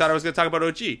know, you thought I was going to talk about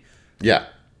OG. Yeah.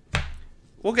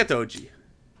 We'll get to OG.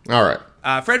 All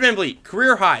right. Fred VanVleet,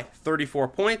 career high, 34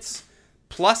 points,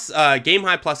 plus game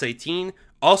high plus 18.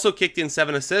 Also kicked in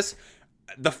 7 assists.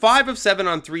 The 5 of 7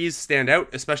 on threes stand out,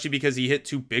 especially because he hit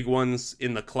 2 big ones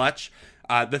in the clutch.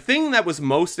 The thing that was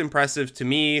most impressive to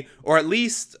me, or at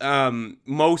least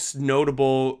most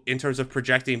notable in terms of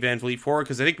projecting VanVleet forward,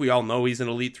 because I think we all know he's an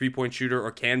elite 3-point shooter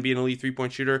or can be an elite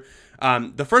 3-point shooter.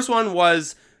 The first one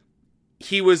was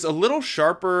he was a little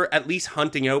sharper, at least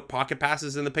hunting out pocket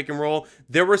passes in the pick and roll.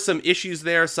 There were some issues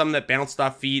there, some that bounced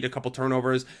off feet, a couple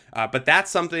turnovers, but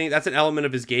that's an element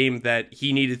of his game that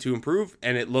he needed to improve,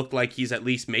 and it looked like he's at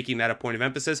least making that a point of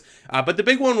emphasis. But the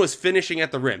big one was finishing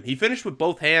at the rim. He finished with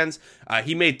both hands.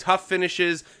 He made tough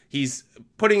finishes. He's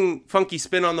putting funky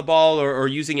spin on the ball or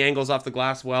using angles off the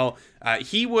glass well.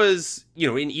 He was,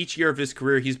 in each year of his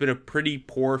career, he's been a pretty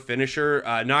poor finisher,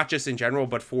 not just in general,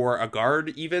 but for a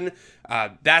guard even.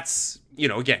 That's,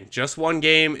 again, just one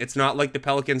game. It's not like the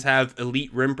Pelicans have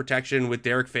elite rim protection with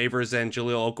Derek Favors and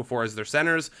Jahlil Okafor as their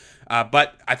centers.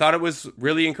 But I thought it was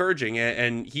really encouraging,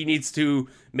 and he needs to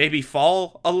maybe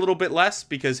fall a little bit less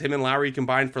because him and Lowry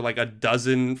combined for like a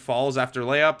dozen falls after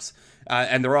layups,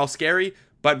 and they're all scary.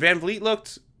 But VanVleet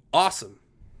looked awesome.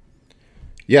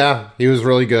 Yeah, he was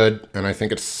really good, and I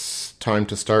think it's time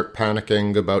to start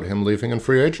panicking about him leaving in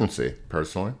free agency,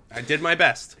 personally. I did my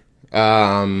best.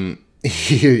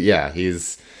 He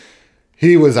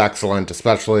was excellent,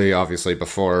 especially, obviously,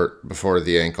 before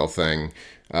the ankle thing.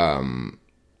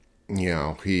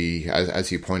 He,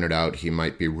 as you pointed out, he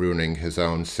might be ruining his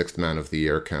own 6th Man of the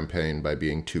Year campaign by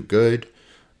being too good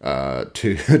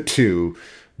to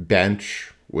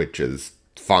bench, which is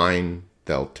fine.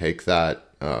 They'll take that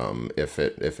if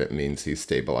it means he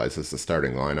stabilizes the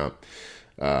starting lineup.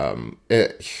 And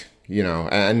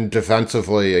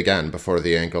defensively, again, before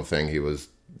the ankle thing, he was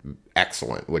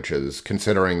excellent, which is,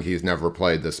 considering he's never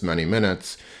played this many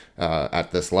minutes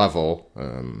at this level,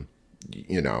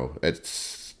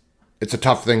 it's a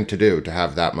tough thing to do, to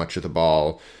have that much of the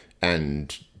ball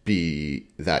and be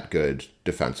that good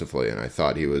defensively. And I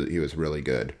thought he was really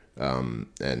good.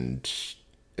 And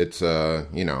it's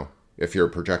if you're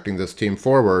projecting this team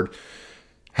forward,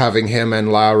 having him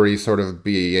and Lowry sort of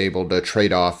be able to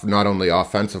trade off not only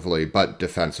offensively but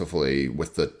defensively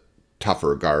with the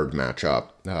tougher guard matchup,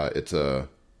 it's a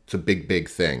big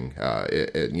thing.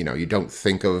 You don't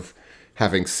think of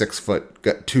having 2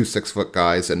 6-foot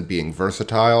guys and being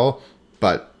versatile,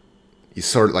 but you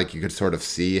could sort of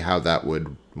see how that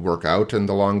would work out in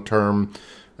the long term.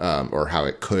 Or how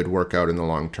it could work out in the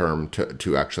long term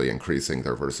to actually increasing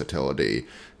their versatility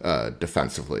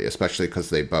defensively, especially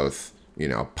because they both,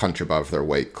 punch above their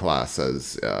weight class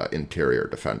as interior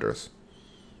defenders.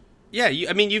 Yeah,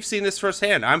 you've seen this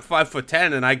firsthand. I'm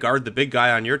 5'10", and I guard the big guy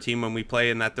on your team when we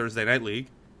play in that Thursday night league.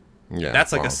 Yeah,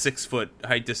 that's like a 6-foot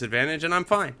height disadvantage, and I'm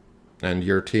fine. And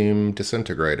your team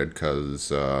disintegrated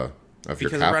because of your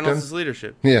captain? Because of Reynolds'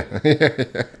 leadership. Yeah.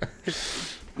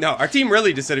 No, our team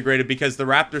really disintegrated because the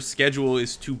Raptors' schedule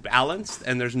is too balanced,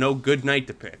 and there's no good night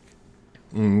to pick.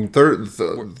 There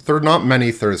are not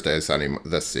many Thursdays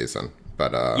this season,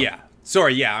 but yeah.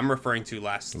 Sorry, yeah, I'm referring to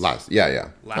last. Yeah.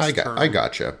 I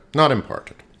got you. Not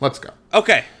important. Let's go.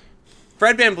 Okay.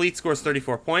 Fred VanVleet scores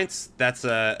 34 points. That's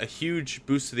a huge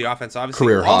boost to the offense, obviously.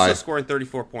 Career high. Also scoring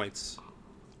 34 points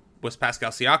was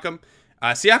Pascal Siakam.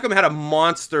 Siakam had a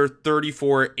monster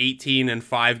 34, 18, and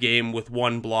 5 game with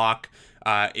 1 block.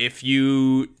 If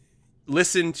you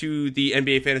listen to the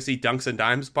NBA Fantasy Dunks and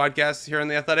Dimes podcast here on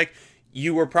The Athletic,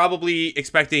 you were probably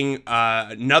expecting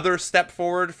another step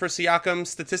forward for Siakam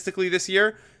statistically this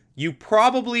year. You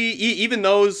probably, even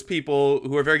those people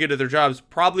who are very good at their jobs,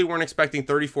 probably weren't expecting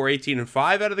 34, 18, and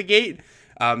 5 out of the gate.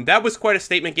 That was quite a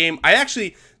statement game.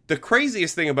 The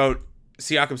craziest thing about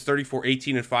Siakam's 34,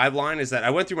 18, and 5 line is that I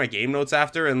went through my game notes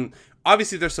after, and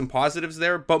obviously there's some positives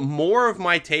there, but more of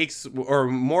my takes or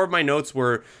more of my notes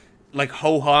were like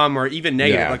ho-hum or even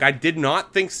negative. Yeah. Like, I did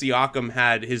not think Siakam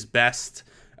had his best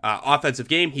offensive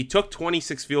game. He took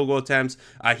 26 field goal attempts.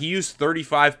 He used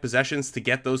 35 possessions to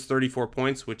get those 34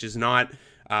 points, which is not,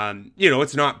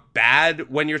 it's not bad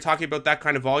when you're talking about that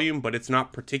kind of volume, but it's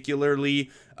not particularly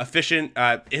efficient.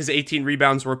 His 18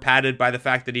 rebounds were padded by the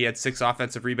fact that he had 6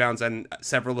 offensive rebounds, and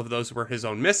several of those were his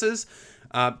own misses.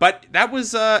 But that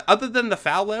was, other than the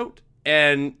foul out,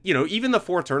 and, even the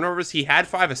 4 turnovers, he had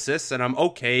 5 assists, and I'm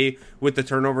okay with the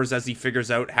turnovers as he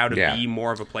figures out how to be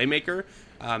more of a playmaker.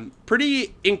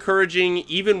 Pretty encouraging,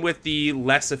 even with the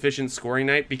less efficient scoring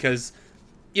night, because,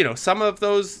 some of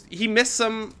those, he missed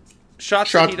some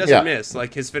shots that he doesn't miss,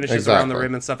 like his finishes around the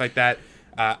rim and stuff like that.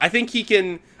 I think he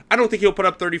can, I don't think he'll put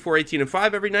up 34, 18, and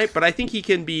 5 every night, but I think he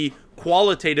can be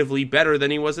qualitatively better than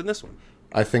he was in this one.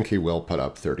 I think he will put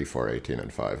up 34, 18,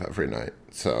 and 5 every night.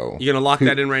 So you gonna lock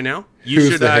that in right now?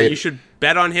 You should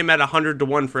bet on him at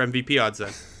 100-1 for MVP odds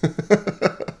then.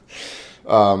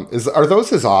 Are those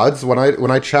his odds? When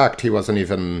I checked, he wasn't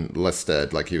even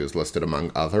listed. Like, he was listed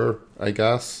among other, I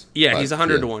guess. Yeah, he's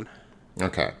 100-1.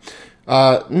 Okay.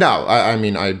 No, I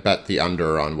mean, I bet the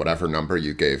under on whatever number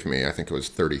you gave me. I think it was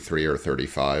 33 or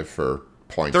 35 for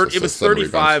points. It was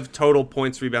 35 total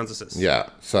points, rebounds, assists. Yeah,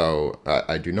 so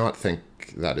I do not think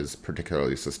that is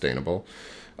particularly sustainable.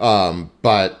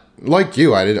 But like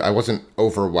you, I wasn't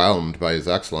overwhelmed by his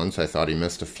excellence. I thought he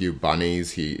missed a few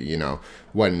bunnies.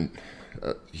 When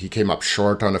he came up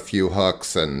short on a few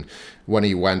hooks, and when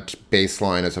he went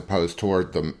baseline as opposed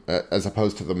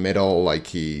to the middle, like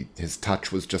his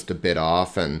touch was just a bit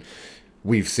off, and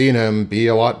we've seen him be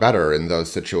a lot better in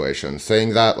those situations.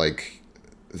 Saying that, like,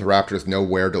 the Raptors know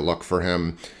where to look for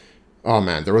him. Oh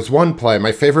man, there was one play.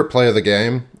 My favorite play of the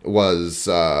game was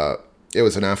it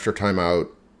was an after timeout,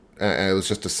 and it was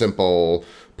just a simple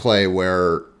play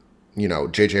where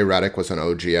JJ Redick was an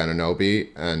OG Anunoby,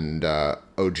 and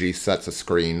OG sets a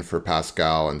screen for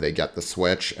Pascal, and they get the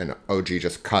switch, and OG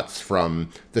just cuts from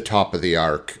the top of the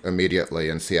arc immediately,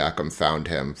 and Siakam found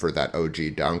him for that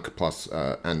OG dunk plus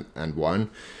and one.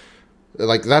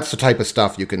 Like, that's the type of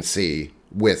stuff you can see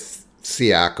with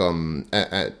Siakam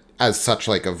as such,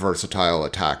 like, a versatile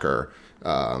attacker,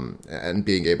 and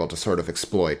being able to sort of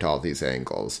exploit all these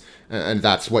angles. And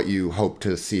that's what you hope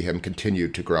to see him continue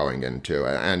to growing into.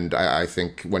 And I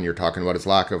think when you're talking about his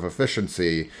lack of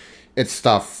efficiency, it's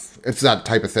that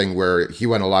type of thing where he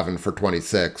went 11 for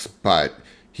 26, but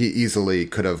he easily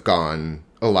could have gone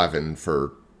 11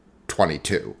 for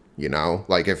 22,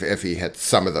 Like, if he hit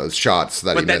some of those shots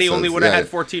that but he then misses. He only would have had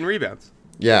 14 rebounds.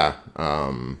 Yeah,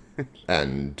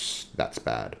 and that's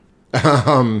bad.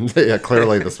 Yeah,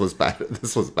 clearly this was bad.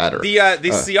 This was better. The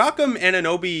Siakam and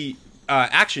Anunoby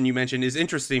action you mentioned is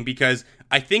interesting because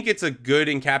I think it's a good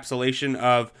encapsulation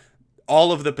of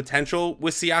all of the potential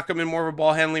with Siakam in more of a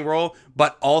ball handling role,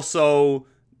 but also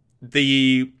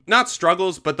the not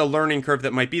struggles, but the learning curve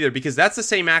that might be there, because that's the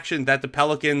same action that the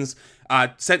Pelicans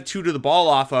sent 2 to the ball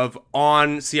off of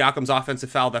on Siakam's offensive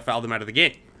foul that fouled them out of the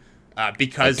game.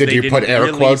 Because did you put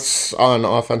air quotes on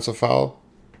offensive foul?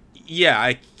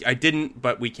 Yeah, I didn't,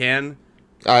 but we can.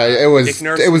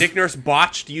 Nick Nurse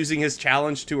botched using his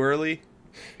challenge too early.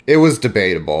 It was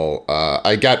debatable.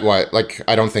 I get why. Like,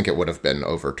 I don't think it would have been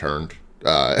overturned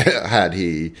had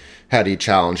he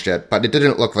challenged it, but it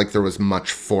didn't look like there was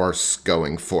much force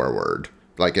going forward.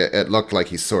 Like, it looked like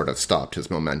he sort of stopped his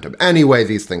momentum. Anyway,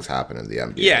 these things happen in the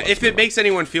NBA. Yeah, if it makes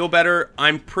anyone feel better,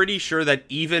 I'm pretty sure that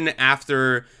even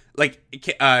after, like,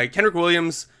 Kendrick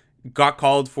Williams got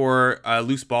called for a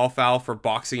loose ball foul for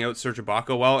boxing out Serge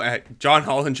Ibaka. Well, John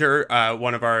Hollinger,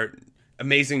 one of our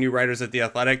amazing new writers at The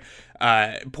Athletic,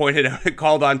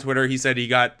 called on Twitter. He said he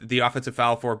got the offensive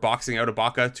foul for boxing out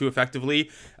Ibaka too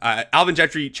effectively. Alvin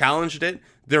Gentry challenged it.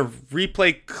 Their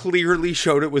replay clearly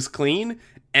showed it was clean,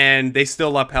 and they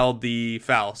still upheld the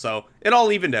foul. So it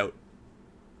all evened out.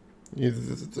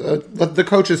 The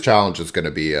coach's challenge is going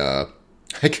to be, I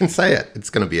can say it,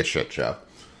 it's going to be a shit show.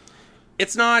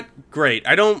 It's not great.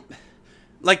 I don't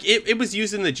like it. It was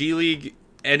used in the G League,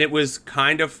 and it was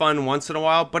kind of fun once in a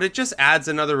while, but it just adds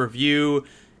another review.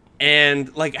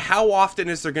 And, like, how often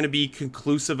is there going to be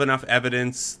conclusive enough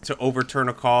evidence to overturn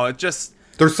a call? It just,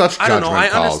 there's such judgment calls. I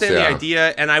understand the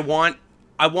idea, and I want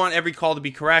every call to be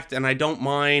correct, and I don't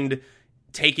mind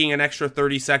taking an extra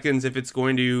 30 seconds if it's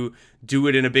going to do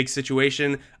it in a big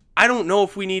situation. I don't know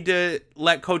if we need to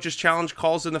let coaches challenge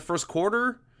calls in the first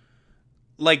quarter.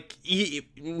 Like,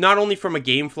 not only from a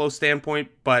game flow standpoint,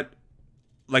 but,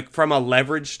 like, from a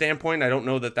leverage standpoint, I don't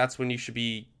know that that's when you should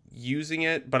be using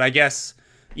it. But I guess,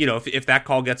 if that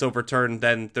call gets overturned,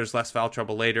 then there's less foul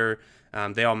trouble later.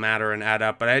 They all matter and add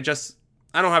up. But I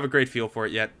don't have a great feel for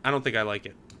it yet. I don't think I like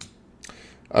it.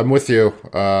 I'm with you.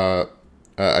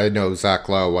 I know Zach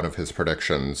Lowe, one of his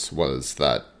predictions was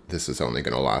that this is only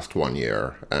going to last 1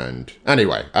 year. And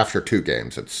anyway, after 2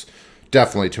 games, it's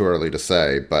definitely too early to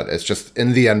say, but it's just,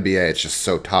 in the NBA, it's just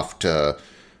so tough to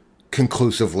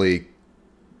conclusively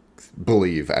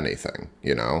believe anything,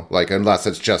 like, unless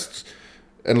it's just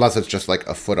like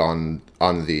a foot on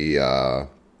the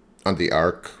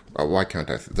arc. Why can't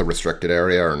the restricted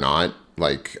area or not?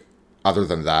 Like, other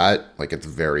than that, like, it's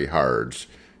very hard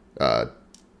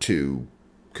to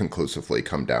conclusively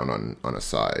come down on a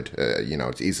side.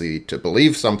 It's easy to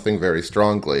believe something very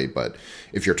strongly, but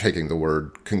if you're taking the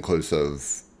word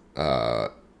conclusive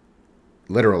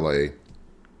literally,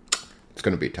 it's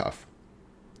going to be tough.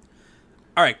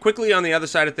 All right, quickly on the other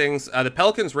side of things, the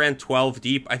Pelicans ran 12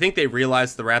 deep. I think they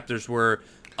realized the Raptors were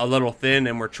a little thin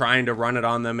and were trying to run it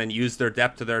on them and use their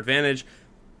depth to their advantage.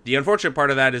 The unfortunate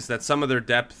part of that is that some of their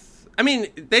depth, I mean,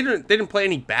 they didn't play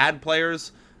any bad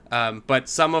players, but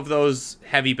some of those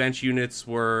heavy bench units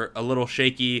were a little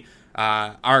shaky.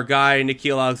 Our guy,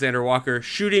 Nickeil Alexander-Walker,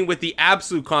 shooting with the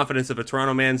absolute confidence of a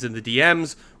Toronto man's in the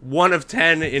DMs, 1 of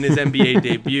 10 in his NBA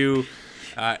debut.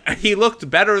 He looked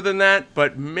better than that,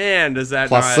 but man, does that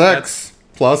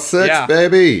plus six, yeah.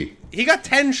 Baby. He got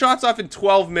 10 shots off in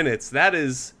 12 minutes.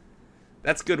 That's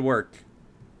good work.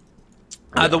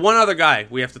 The one other guy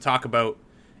we have to talk about,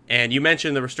 and you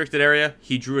mentioned the restricted area.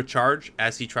 He drew a charge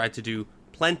as he tried to do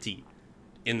plenty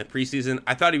in the preseason.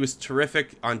 I thought he was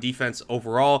terrific on defense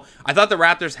overall. I thought the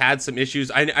Raptors had some issues.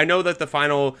 I know that the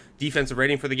final defensive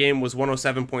rating for the game was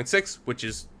 107.6, which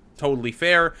is totally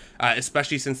fair,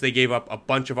 especially since they gave up a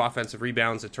bunch of offensive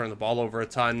rebounds and turned the ball over a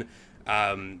ton.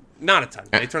 Not a ton.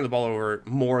 They turned the ball over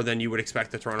more than you would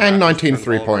expect the Toronto Raptors. And 19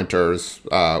 three-pointers,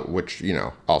 which,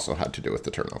 also had to do with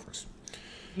the turnovers.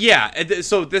 Yeah,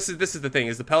 so this is the thing,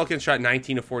 is the Pelicans shot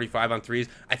 19 of 45 on threes.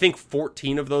 I think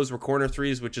 14 of those were corner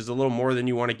threes, which is a little more than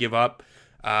you want to give up.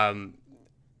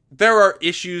 There are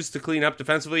issues to clean up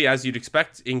defensively, as you'd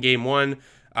expect in Game 1.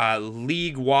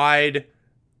 League-wide,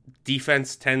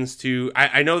 defense tends to...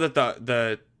 I know that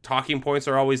the talking points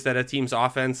are always that a team's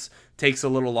offense takes a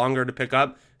little longer to pick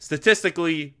up.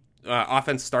 Statistically,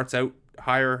 offense starts out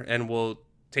higher and will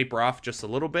taper off just a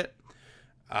little bit.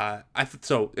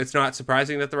 So it's not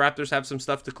surprising that the Raptors have some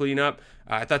stuff to clean up.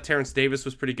 I thought Terrence Davis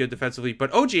was pretty good defensively,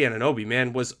 but OG Anunoby,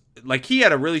 man, was like, he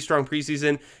had a really strong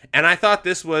preseason, and I thought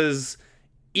this was,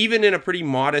 even in a pretty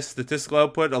modest statistical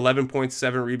output,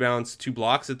 11.7 rebounds, 2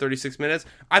 blocks at 36 minutes.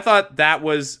 I thought that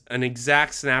was an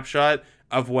exact snapshot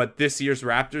of what this year's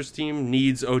Raptors team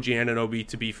needs OG Anunoby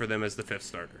to be for them as the 5th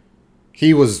starter.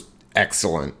 He was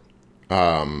excellent.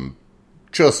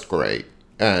 Just great.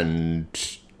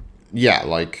 And yeah,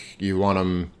 like, you want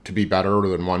him to be better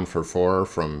than 1 for 4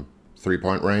 from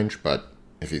 3-point range, but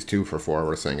if he's 2 for 4,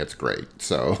 we're saying it's great.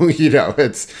 So,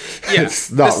 it's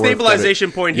not the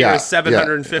stabilization point here is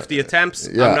 750 attempts.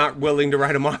 Yeah. I'm not willing to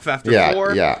write him off after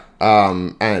 4. Yeah.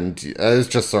 And it's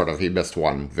just sort of, he missed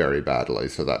 1 very badly,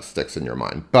 so that sticks in your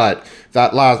mind. But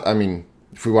that last,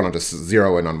 if we wanted to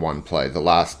zero in on one play, the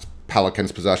last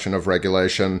Pelicans possession of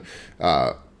regulation,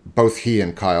 both he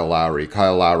and Kyle Lowry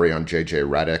on JJ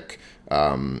Redick,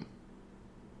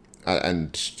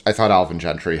 and I thought Alvin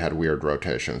Gentry had weird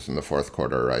rotations in the fourth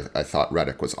quarter. I thought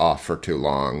Redick was off for too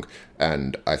long,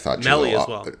 and I thought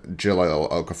Jahlil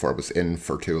Okafor was in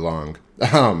for too long,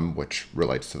 which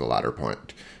relates to the latter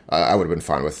point. I would have been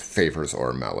fine with Favors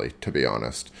or Melly, to be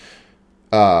honest.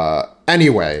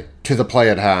 Anyway, to the play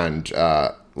at hand,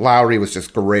 Lowry was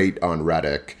just great on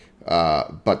Redick,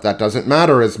 but that doesn't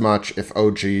matter as much if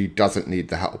OG doesn't need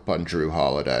the help on Drew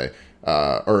Holiday.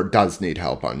 Or does need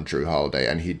help on Drew Holiday,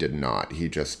 and he did not. He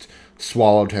just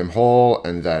swallowed him whole,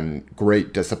 and then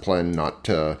great discipline not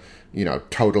to,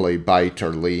 totally bite or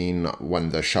lean when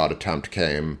the shot attempt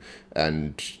came.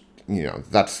 And,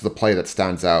 that's the play that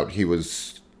stands out. He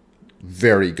was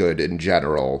very good in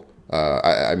general.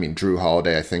 Drew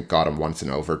Holiday, I think, got him once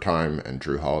in overtime, and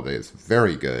Drew Holiday is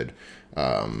very good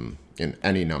in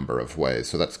any number of ways,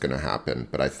 so that's going to happen.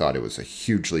 But I thought it was a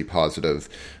hugely positive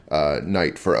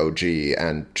night for OG,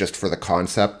 and just for the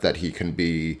concept that he can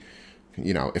be,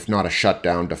 if not a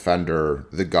shutdown defender,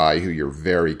 the guy who you're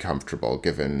very comfortable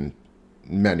given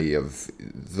many of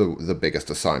the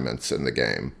biggest assignments in the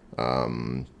game,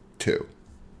 too.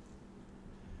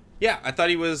 Yeah, I thought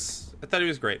he was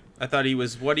great. I thought he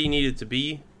was what he needed to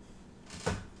be.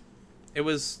 It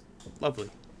was lovely.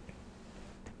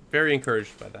 Very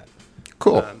encouraged by that.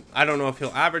 Cool. I don't know if he'll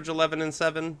average 11 and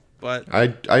 7, but I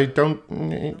don't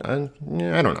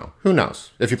know. Who knows?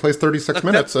 If he plays 36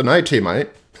 minutes a night, he might.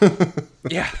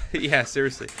 yeah,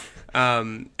 seriously.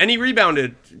 And he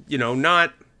rebounded.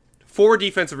 Not 4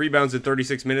 defensive rebounds in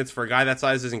 36 minutes for a guy that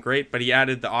size isn't great, but he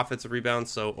added the offensive rebounds,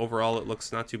 so overall it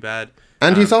looks not too bad.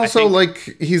 And he's also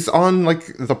he's on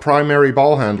the primary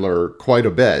ball handler quite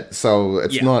a bit, so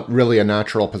it's not really a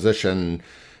natural position.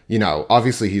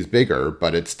 Obviously he's bigger,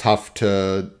 but it's tough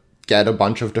to get a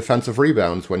bunch of defensive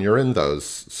rebounds when you're in those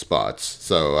spots.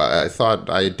 So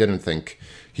I didn't think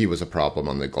he was a problem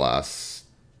on the glass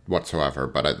whatsoever.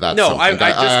 But that's something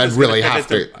I'd really have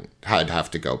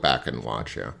to go back and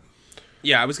watch. Yeah.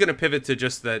 Yeah, I was going to pivot to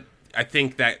just that I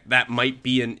think that might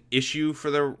be an issue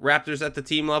for the Raptors at the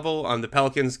team level. The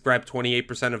Pelicans grabbed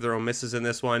 28% of their own misses in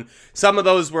this one. Some of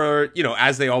those were,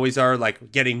 as they always are,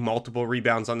 like getting multiple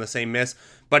rebounds on the same miss,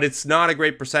 but it's not a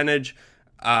great percentage.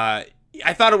 I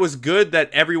thought it was good that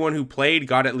everyone who played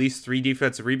got at least 3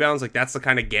 defensive rebounds. Like, that's the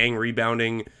kind of gang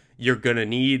rebounding you're going to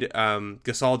need.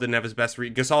 Gasol didn't have his best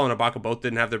Gasol and Ibaka both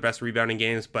didn't have their best rebounding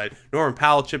games, but Norman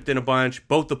Powell chipped in a bunch.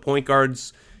 Both the point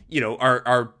guards,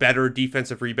 are better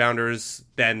defensive rebounders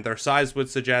than their size would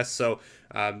suggest. So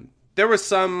there was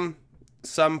some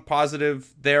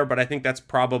positive there, but I think that's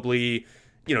probably,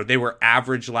 they were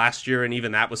average last year, and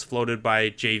even that was floated by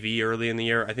JV early in the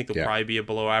year. I think they'll probably be a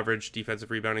below average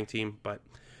defensive rebounding team, but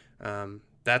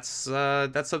that's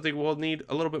something we'll need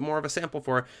a little bit more of a sample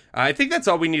for. I think that's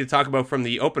all we need to talk about from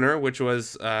the opener, which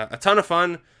was a ton of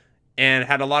fun and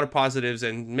had a lot of positives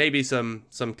and maybe some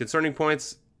concerning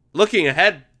points. Looking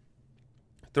ahead,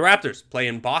 the Raptors play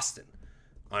in Boston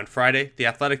on Friday. The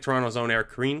Athletic Toronto's own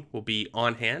Eric Green will be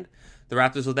on hand. The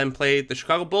Raptors will then play the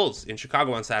Chicago Bulls in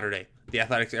Chicago on Saturday. The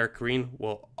Athletic's Eric Green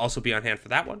will also be on hand for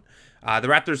that one. The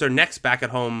Raptors are next back at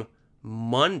home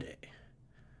Monday,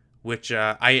 which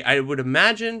I would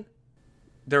imagine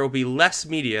there will be less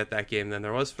media at that game than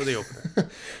there was for the opener.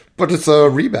 But it's a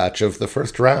rematch of the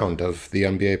first round of the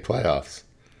NBA playoffs.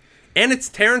 And it's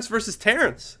Terrence versus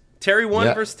Terrence. Terry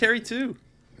 1 versus Terry 2.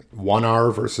 1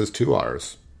 R versus 2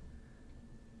 Rs.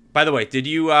 By the way, did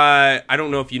you, I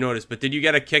don't know if you noticed, but did you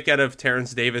get a kick out of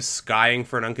Terrence Davis skying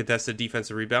for an uncontested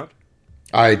defensive rebound?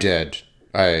 I did.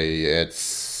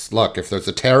 Look, if there's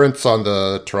a Terrence on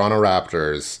the Toronto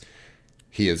Raptors,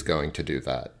 he is going to do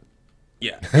that.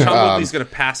 Yeah. Sean Woodley's going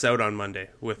to pass out on Monday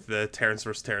with the Terrence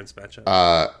versus Terrence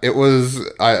matchup. It was,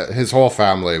 his whole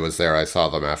family was there. I saw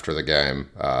them after the game.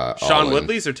 Sean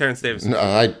Woodley's or Terrence Davis? No,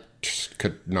 I just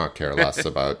could not care less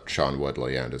about Sean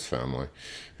Woodley and his family.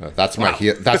 That's my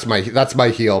heel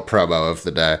promo of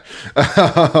the day.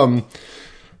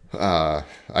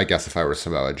 I guess if I were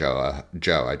Samoa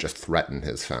Joe, I just threaten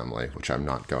his family, which I'm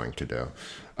not going to do.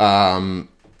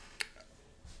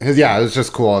 It was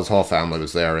just cool. His whole family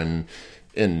was there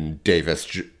in Davis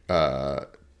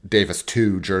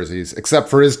 2 jerseys, except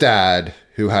for his dad,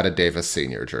 who had a Davis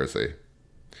Senior jersey.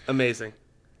 Amazing.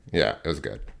 Yeah, it was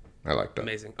good. I liked it.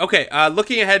 Amazing. Okay,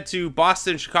 looking ahead to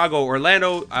Boston, Chicago,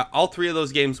 Orlando, all 3 of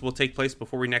those games will take place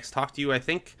before we next talk to you, I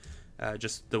think.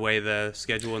 Just the way the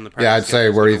schedule and the practice. Yeah, I'd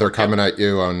say we're either coming at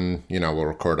you on, we'll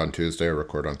record on Tuesday or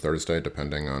record on Thursday,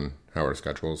 depending on how our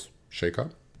schedules shake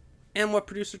up. And what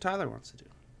producer Tyler wants to do.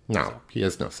 No, he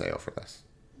has no say over this.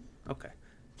 Okay.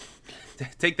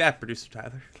 Take that, producer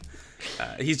Tyler.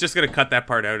 He's just going to cut that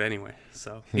part out anyway.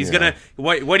 So he's going to...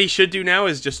 What he should do now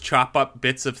is just chop up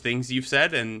bits of things you've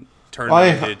said and turn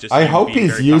it into just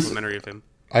complimentary of him.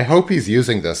 I hope he's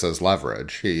using this as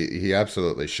leverage. He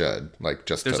absolutely should.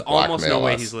 There's to almost no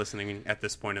way he's listening at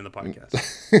this point in the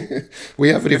podcast. We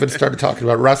haven't even started talking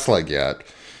about wrestling yet.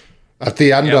 At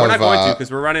the end we're not going to because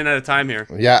we're running out of time here.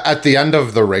 Yeah, at the end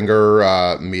of the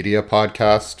Ringer Media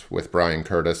podcast with Brian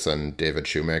Curtis and David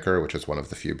Shoemaker, which is one of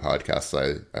the few podcasts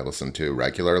I listen to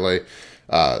regularly,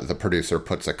 the producer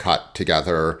puts a cut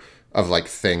together of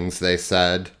things they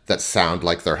said that sound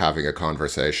like they're having a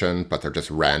conversation, but they're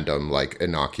just random,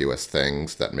 innocuous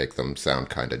things that make them sound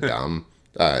kind of dumb.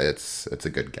 It's a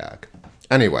good gag.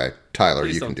 Anyway, Tyler,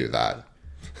 you can do that.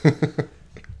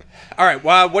 All right,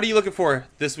 well, what are you looking for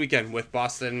this weekend with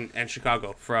Boston and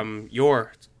Chicago from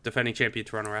your defending champion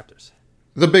Toronto Raptors?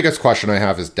 The biggest question I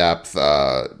have is depth.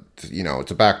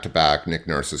 It's a back-to-back. Nick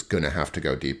Nurse is going to have to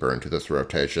go deeper into this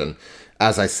rotation.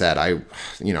 As I said,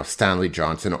 Stanley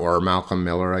Johnson or Malcolm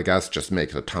Miller, I guess, just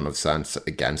makes a ton of sense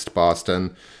against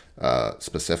Boston,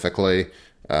 specifically.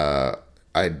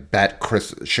 I bet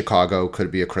Chicago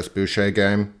could be a Chris Boucher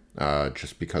game,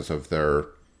 just because of their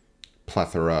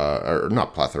plethora, or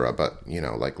not plethora, but,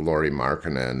 Lauri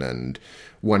Markkanen and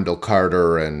Wendell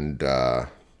Carter and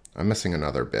I'm missing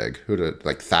another big,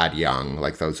 Thad Young,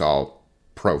 those all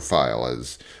profile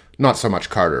as, not so much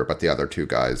Carter, but the other 2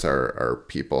 guys are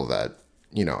people that,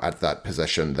 at that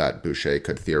position that Boucher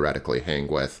could theoretically hang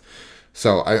with.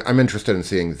 So I'm interested in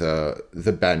seeing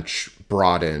the bench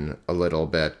broaden a little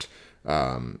bit.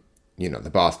 The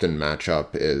Boston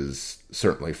matchup is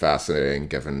certainly fascinating,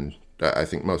 given I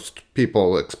think most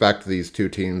people expect these 2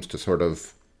 teams to sort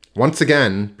of, once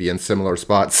again, be in similar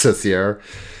spots this year.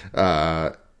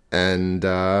 I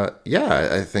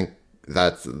think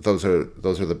those are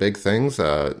the big things,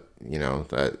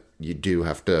 that you do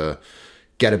have to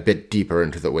get a bit deeper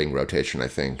into the wing rotation, I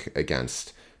think,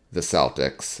 against the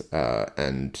Celtics,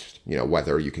 and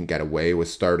whether you can get away with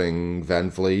starting Van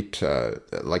Vliet,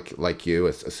 like you,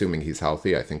 assuming he's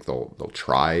healthy. I think they'll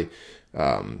try,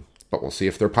 but we'll see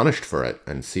if they're punished for it,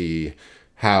 and see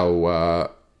how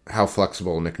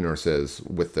flexible Nick Nurse is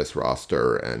with this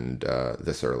roster and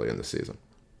this early in the season.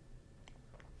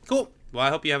 Cool. Well, I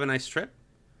hope you have a nice trip.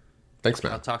 Thanks,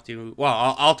 man. I'll talk to you.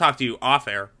 Well, I'll talk to you off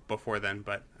air before then,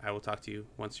 but I will talk to you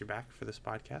once you're back for this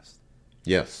podcast.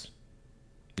 Yes.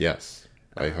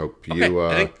 I hope okay. you.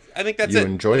 I think that's you it.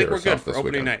 enjoy I think yourself we're good for this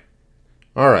opening weekend. night.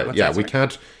 All right. What's Yeah,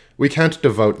 that, we can't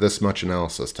devote this much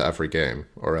analysis to every game,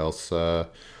 or else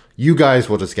you guys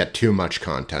will just get too much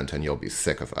content and you'll be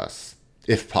sick of us,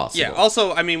 if possible. Yeah.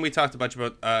 Also, I mean, we talked a bunch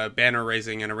about banner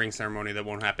raising and a ring ceremony that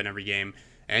won't happen every game,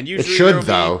 and It usually should,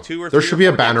 there'll though. be 2 or 3 There should or be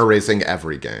a 4 banner games. raising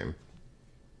every game,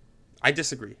 I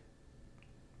disagree.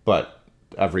 but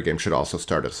every game should also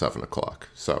start at 7:00.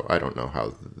 So I don't know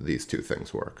how these two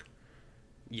things work.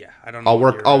 Yeah, I don't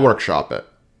know. I'll workshop it.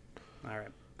 All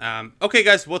right. Okay,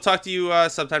 guys, we'll talk to you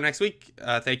sometime next week.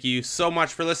 Thank you so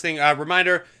much for listening.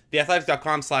 Reminder,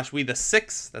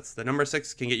 theathletic.com/we6, that's the number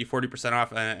 6, can get you 40%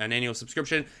 off an annual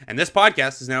subscription. And this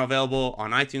podcast is now available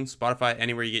on iTunes, Spotify,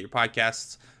 anywhere you get your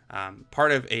podcasts.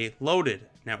 Part of a loaded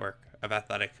network of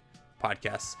athletic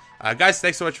podcasts. Guys,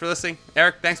 thanks so much for listening.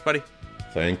 Eric, thanks, buddy.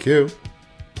 Thank you.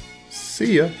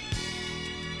 See ya.